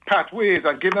create pathways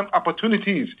and give them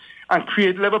opportunities and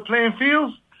create level playing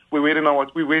fields, we're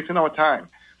wasting our time.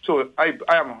 So I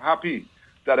am happy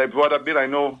that I brought a bill. I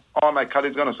know all my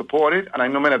colleagues are going to support it, and I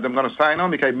know many of them are going to sign on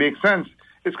because it makes sense.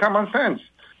 It's common sense.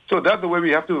 So that's the way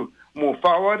we have to move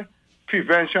forward.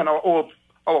 Prevention, our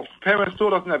parents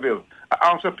told us in the bill,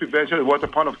 answer prevention is worth a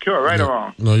pound of cure, right or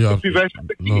wrong? No, yeah. Prevention is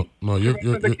the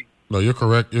key. You're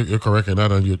correct. You're correct in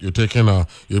that, and you're taking.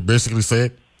 You basically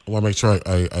said, I want to make sure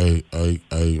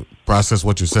I process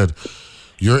what you said.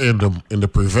 You're in the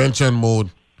prevention mode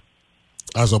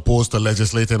as opposed to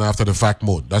legislating after the fact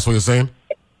mode. That's what you're saying?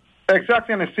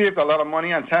 Exactly, and it saved a lot of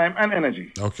money and time and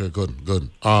energy. Okay, good.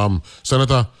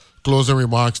 Senator, closing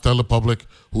remarks. Tell the public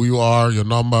who you are, your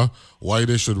number, why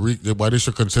they should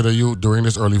consider you during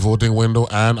this early voting window,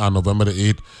 and on November the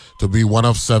 8th to be one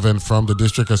of 7 from the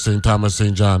District of St. Thomas,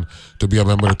 St. John to be a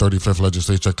member of the 35th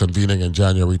Legislature convening in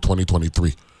January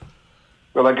 2023.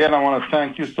 Well, again, I want to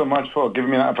thank you so much for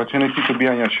giving me an opportunity to be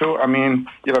on your show. I mean,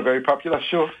 you have a very popular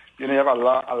show. You know, you have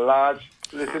a large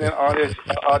listening audience,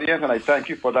 and I thank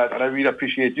you for that. And I really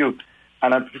appreciate you.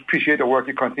 And I appreciate the work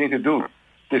you continue to do,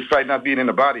 despite not being in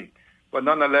the body. But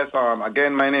nonetheless,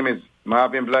 again, my name is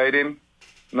Marvin Blyden,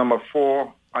 number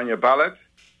 4 on your ballot.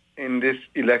 In this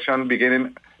election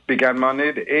began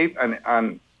Monday the 8th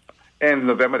and ends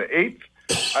November the 8th.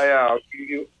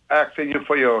 I asking you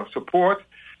for your support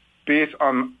based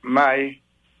on my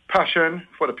passion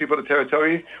for the people of the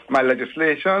territory, my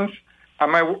legislations,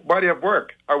 and my body of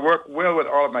work. I work well with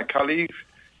all of my colleagues.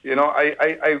 You know,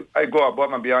 I go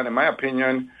above and beyond, in my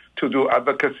opinion, to do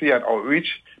advocacy and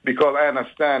outreach because I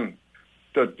understand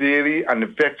the daily and the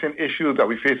vexing issues that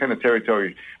we face in the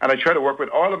territory. And I try to work with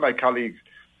all of my colleagues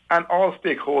and all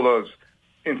stakeholders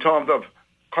in terms of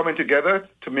coming together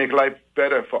to make life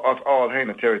better for us all here in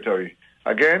the territory.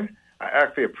 Again, I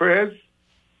ask for your prayers,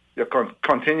 your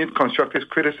continued constructive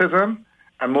criticism,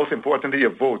 and most importantly,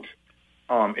 your vote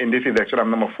in this election.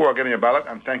 I'm number 4 again on your ballot,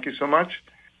 and thank you so much.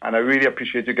 And I really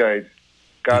appreciate you guys.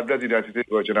 God bless the United States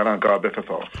Virgin Islands, and God bless us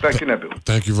all. Thank you, Nabil.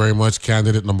 Thank you very much.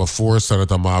 Candidate number 4,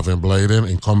 Senator Marvin Blyden,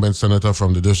 incumbent senator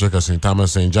from the district of St.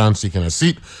 Thomas, St. John, seeking a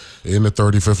seat in the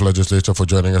 35th legislature, for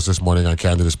joining us this morning on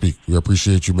Candidate Speak. We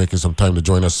appreciate you making some time to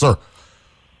join us, sir.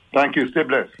 Thank you. Stay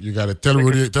blessed. You got to tell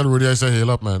Rudy I say hail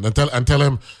up, man. And tell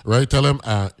him,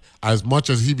 as much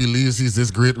as he believes he's this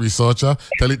great researcher,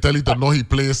 tell him to know he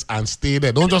plays and stay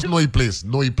there. Don't just know he plays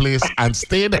and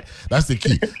stay there. That's the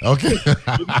key. Okay.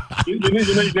 you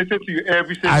listen to you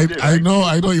every single day. I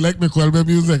know. You like me Kwelbe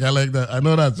music. I like that. I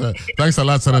know that, sir. Thanks a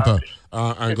lot, Senator.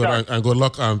 And good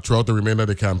luck throughout the remainder of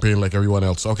the campaign, like everyone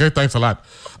else. Okay, thanks a lot.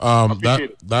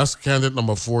 That's candidate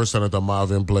number 4, Senator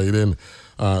Marvin Blyden,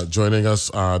 joining us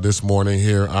this morning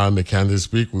here on the Candidate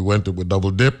Speak. We went with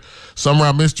double dip. Summer,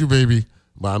 I missed you, baby.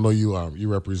 But I know you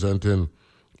representing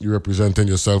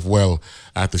yourself well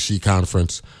at the SHE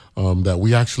conference that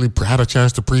we actually had a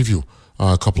chance to preview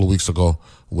a couple of weeks ago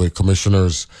with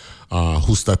Commissioners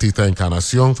Justatita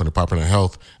Encarnacion from the Department of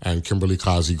Health and Kimberly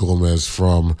Kazi Gomez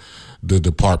from the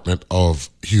Department of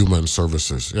Human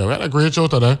Services. Yeah, we had a great show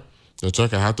today.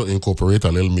 I had to incorporate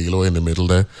a little Milo in the middle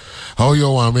there. How you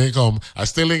want me come? I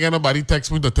still ain't get nobody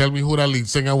text me to tell me who that lead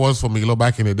singer was for Milo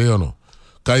back in the day or no.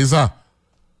 Kaiser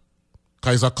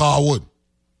Carwood,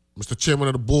 Mr. Chairman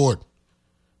of the Board,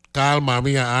 call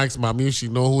Mommy and ask Mommy if she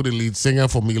know who the lead singer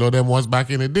for Milo them was back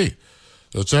in the day.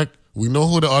 So check. We know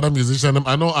who the other musician them.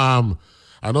 I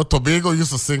know Tobago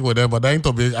used to sing with them, but that ain't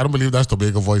Tobago. I don't believe that's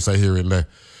Tobago voice I hear in there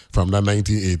from that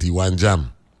 1981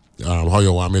 jam. How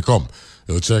you want me come?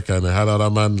 You check, and I had other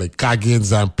man like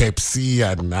Kaggins and Pepsi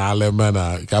and all them,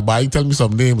 and he tell me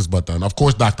some names, but and of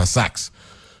course Dr. Sax.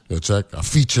 You check, a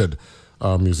featured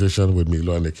musician with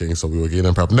Milo and the King, so we were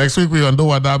getting prep. Next week we gonna do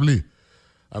Wadabli,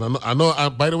 and I know.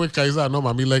 By the way, Kaiser, I know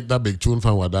Mommy like that big tune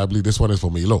from Wadabli. This one is for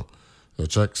Milo. You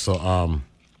check, so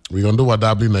we're gonna do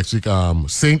Wadabli next week.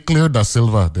 St. Clair da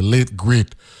Silva, the late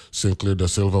great St. Clair da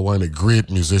Silva, one of the great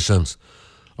musicians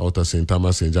out of St.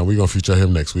 Thomas, St. John. We're gonna feature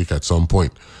him next week at some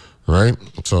point. Right,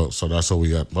 so that's what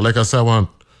we got. But like I said, I want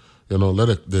let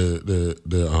it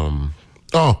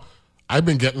I've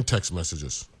been getting text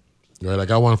messages. Right, I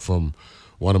got one from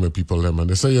one of my people them, and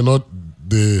they say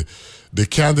the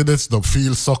candidates don't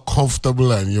feel so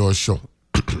comfortable in your show,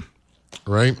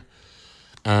 right?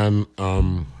 And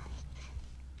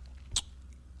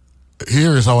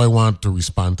here is how I want to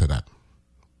respond to that.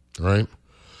 Right,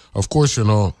 of course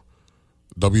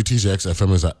WTJX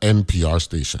FM is an NPR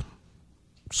station.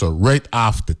 So right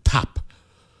off the top,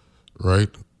 right,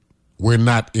 we're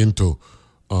not into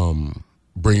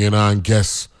bringing on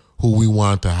guests who we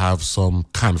want to have some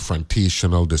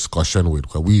confrontational discussion with.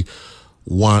 We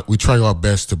try our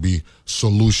best to be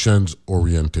solutions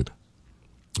oriented.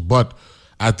 But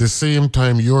at the same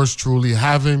time, yours truly,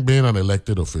 having been an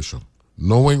elected official,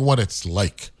 knowing what it's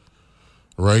like,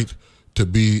 right, to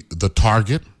be the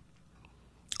target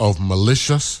of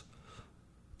malicious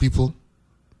people,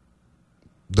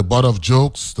 the butt of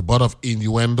jokes, the butt of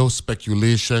innuendo,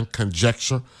 speculation,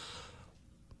 conjecture,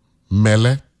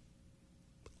 melee,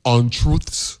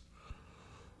 untruths.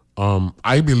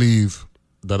 I believe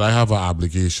that I have an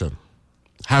obligation,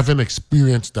 having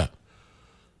experienced that,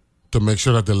 to make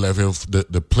sure that the level,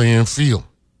 the playing field,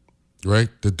 right,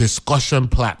 the discussion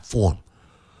platform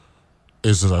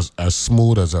is as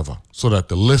smooth as ever, so that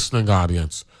the listening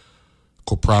audience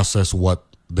could process what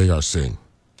they are saying.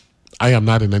 I am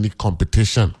not in any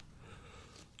competition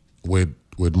with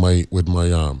my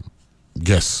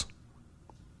guests.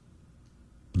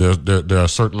 There are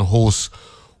certain hosts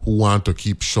who want to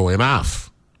keep showing off,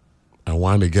 I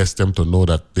want to get them to know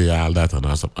that they are that and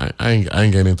awesome. I ain't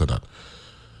getting into that.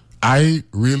 I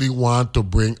really want to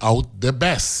bring out the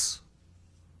best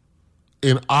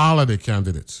in all of the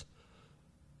candidates.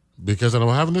 Because I'm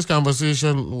having this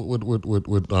conversation with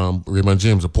Raymond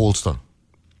James, the pollster,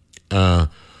 and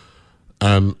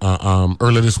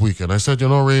earlier this week. And I said,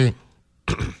 Ray,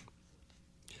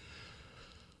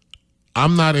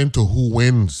 I'm not into who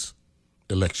wins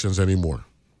elections anymore.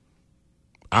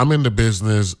 I'm in the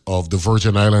business of the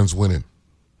Virgin Islands winning.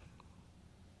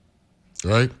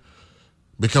 Right?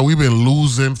 Because we've been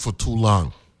losing for too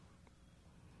long.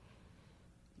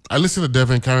 I listened to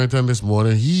Devin Carrington this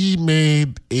morning. He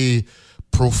made a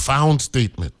profound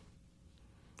statement.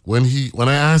 When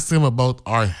I asked him about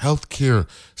our healthcare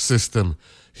system,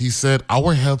 he said,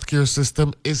 our healthcare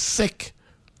system is sick.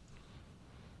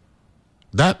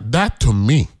 That to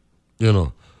me,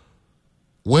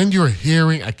 when you're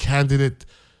hearing a candidate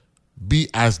be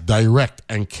as direct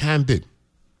and candid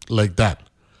like that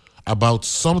about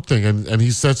something, and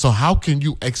he said, so how can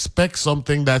you expect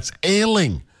something that's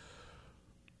ailing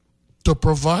to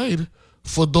provide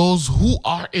for those who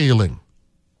are ailing?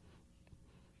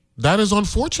 That is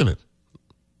unfortunate.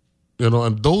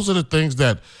 And those are the things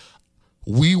that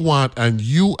we want and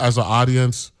you as an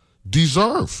audience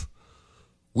deserve.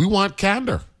 We want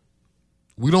candor.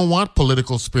 We don't want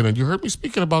political spin. And you heard me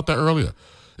speaking about that earlier.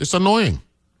 It's annoying.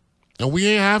 And we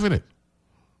ain't having it.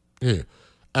 Yeah.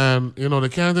 And, the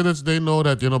candidates, they know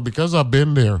that, because I've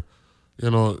been there,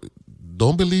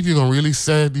 don't believe you're going to really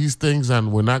say these things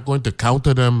and we're not going to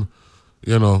counter them,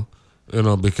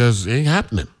 because it ain't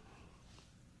happening.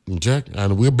 Jack,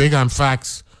 and we're big on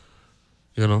facts,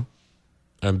 and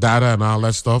data and all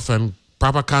that stuff and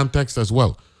proper context as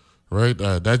well, right?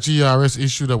 That GRS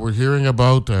issue that we're hearing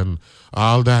about and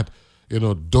all that,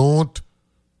 don't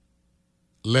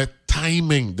let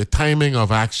the timing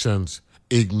of actions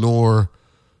ignore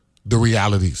the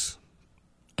realities.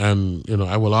 And,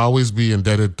 I will always be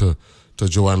indebted to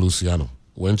Joanne Luciano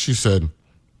when she said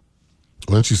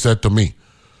to me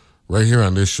right here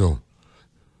on this show,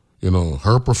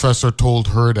 her professor told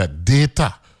her that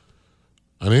data,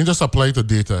 and it didn't just apply to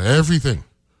data, everything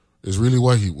is really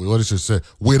what he should say,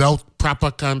 without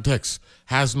proper context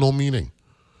has no meaning.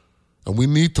 And we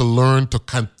need to learn to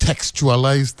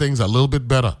contextualize things a little bit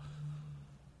better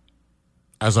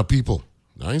as a people.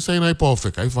 I ain't saying I'm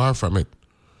perfect, I'm far from it.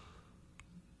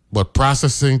 But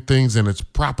processing things in its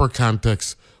proper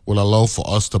context will allow for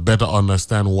us to better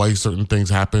understand why certain things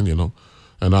happen, and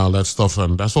all that stuff.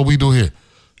 And that's what we do here.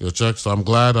 Check. So I'm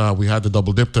glad we had the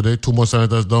double dip today. 2 more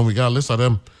senators done. We got a list of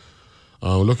them.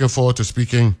 We're looking forward to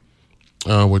speaking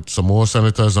with some more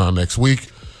senators next week.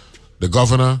 The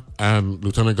governor and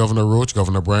Lieutenant Governor Roach,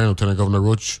 Governor Bryan, Lieutenant Governor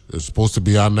Roach is supposed to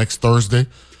be on next Thursday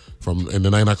in the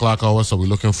 9 o'clock hour. So we're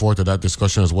looking forward to that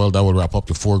discussion as well. That will wrap up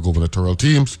the 4 gubernatorial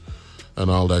teams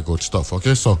and all that good stuff.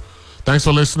 Okay, so thanks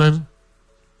for listening.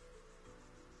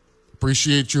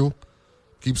 Appreciate you.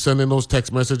 Keep sending those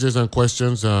text messages and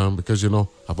questions because,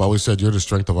 I've always said you're the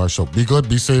strength of our show. Be good,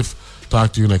 be safe.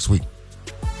 Talk to you next week.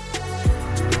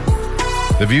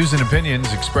 The views and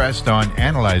opinions expressed on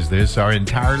Analyze This are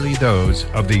entirely those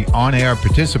of the on-air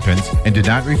participants and do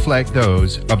not reflect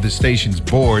those of the station's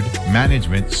board,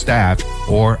 management, staff,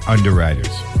 or underwriters.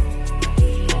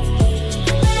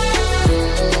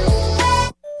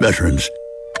 Veterans,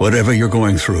 whatever you're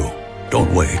going through,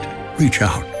 don't wait. Reach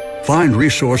out. Find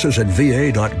resources at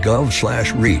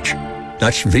va.gov/reach.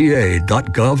 That's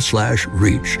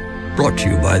va.gov/reach. Brought to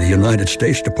you by the United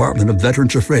States Department of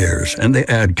Veterans Affairs and the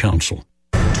Ad Council.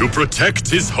 To protect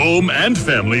his home and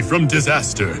family from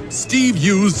disaster, Steve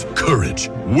used courage,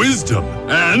 wisdom,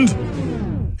 and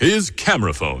his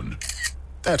camera phone.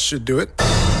 That should do it.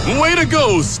 Way to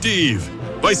go, Steve!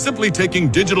 By simply taking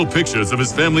digital pictures of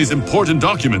his family's important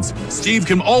documents, Steve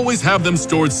can always have them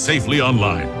stored safely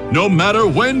online, no matter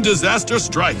when disaster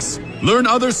strikes. Learn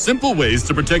other simple ways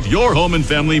to protect your home and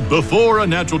family before a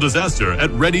natural disaster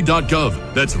at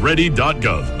ready.gov. That's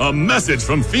ready.gov. A message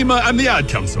from FEMA and the Ad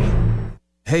Council.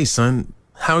 Hey, son,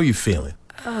 how are you feeling?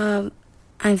 I'm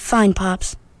fine,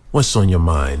 Pops. What's on your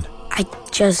mind? I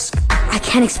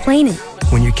can't explain it.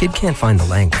 When your kid can't find the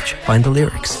language, find the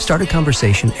lyrics. Start a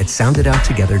conversation at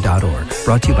sounditouttogether.org.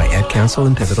 Brought to you by Ad Council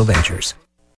and Pivotal Ventures.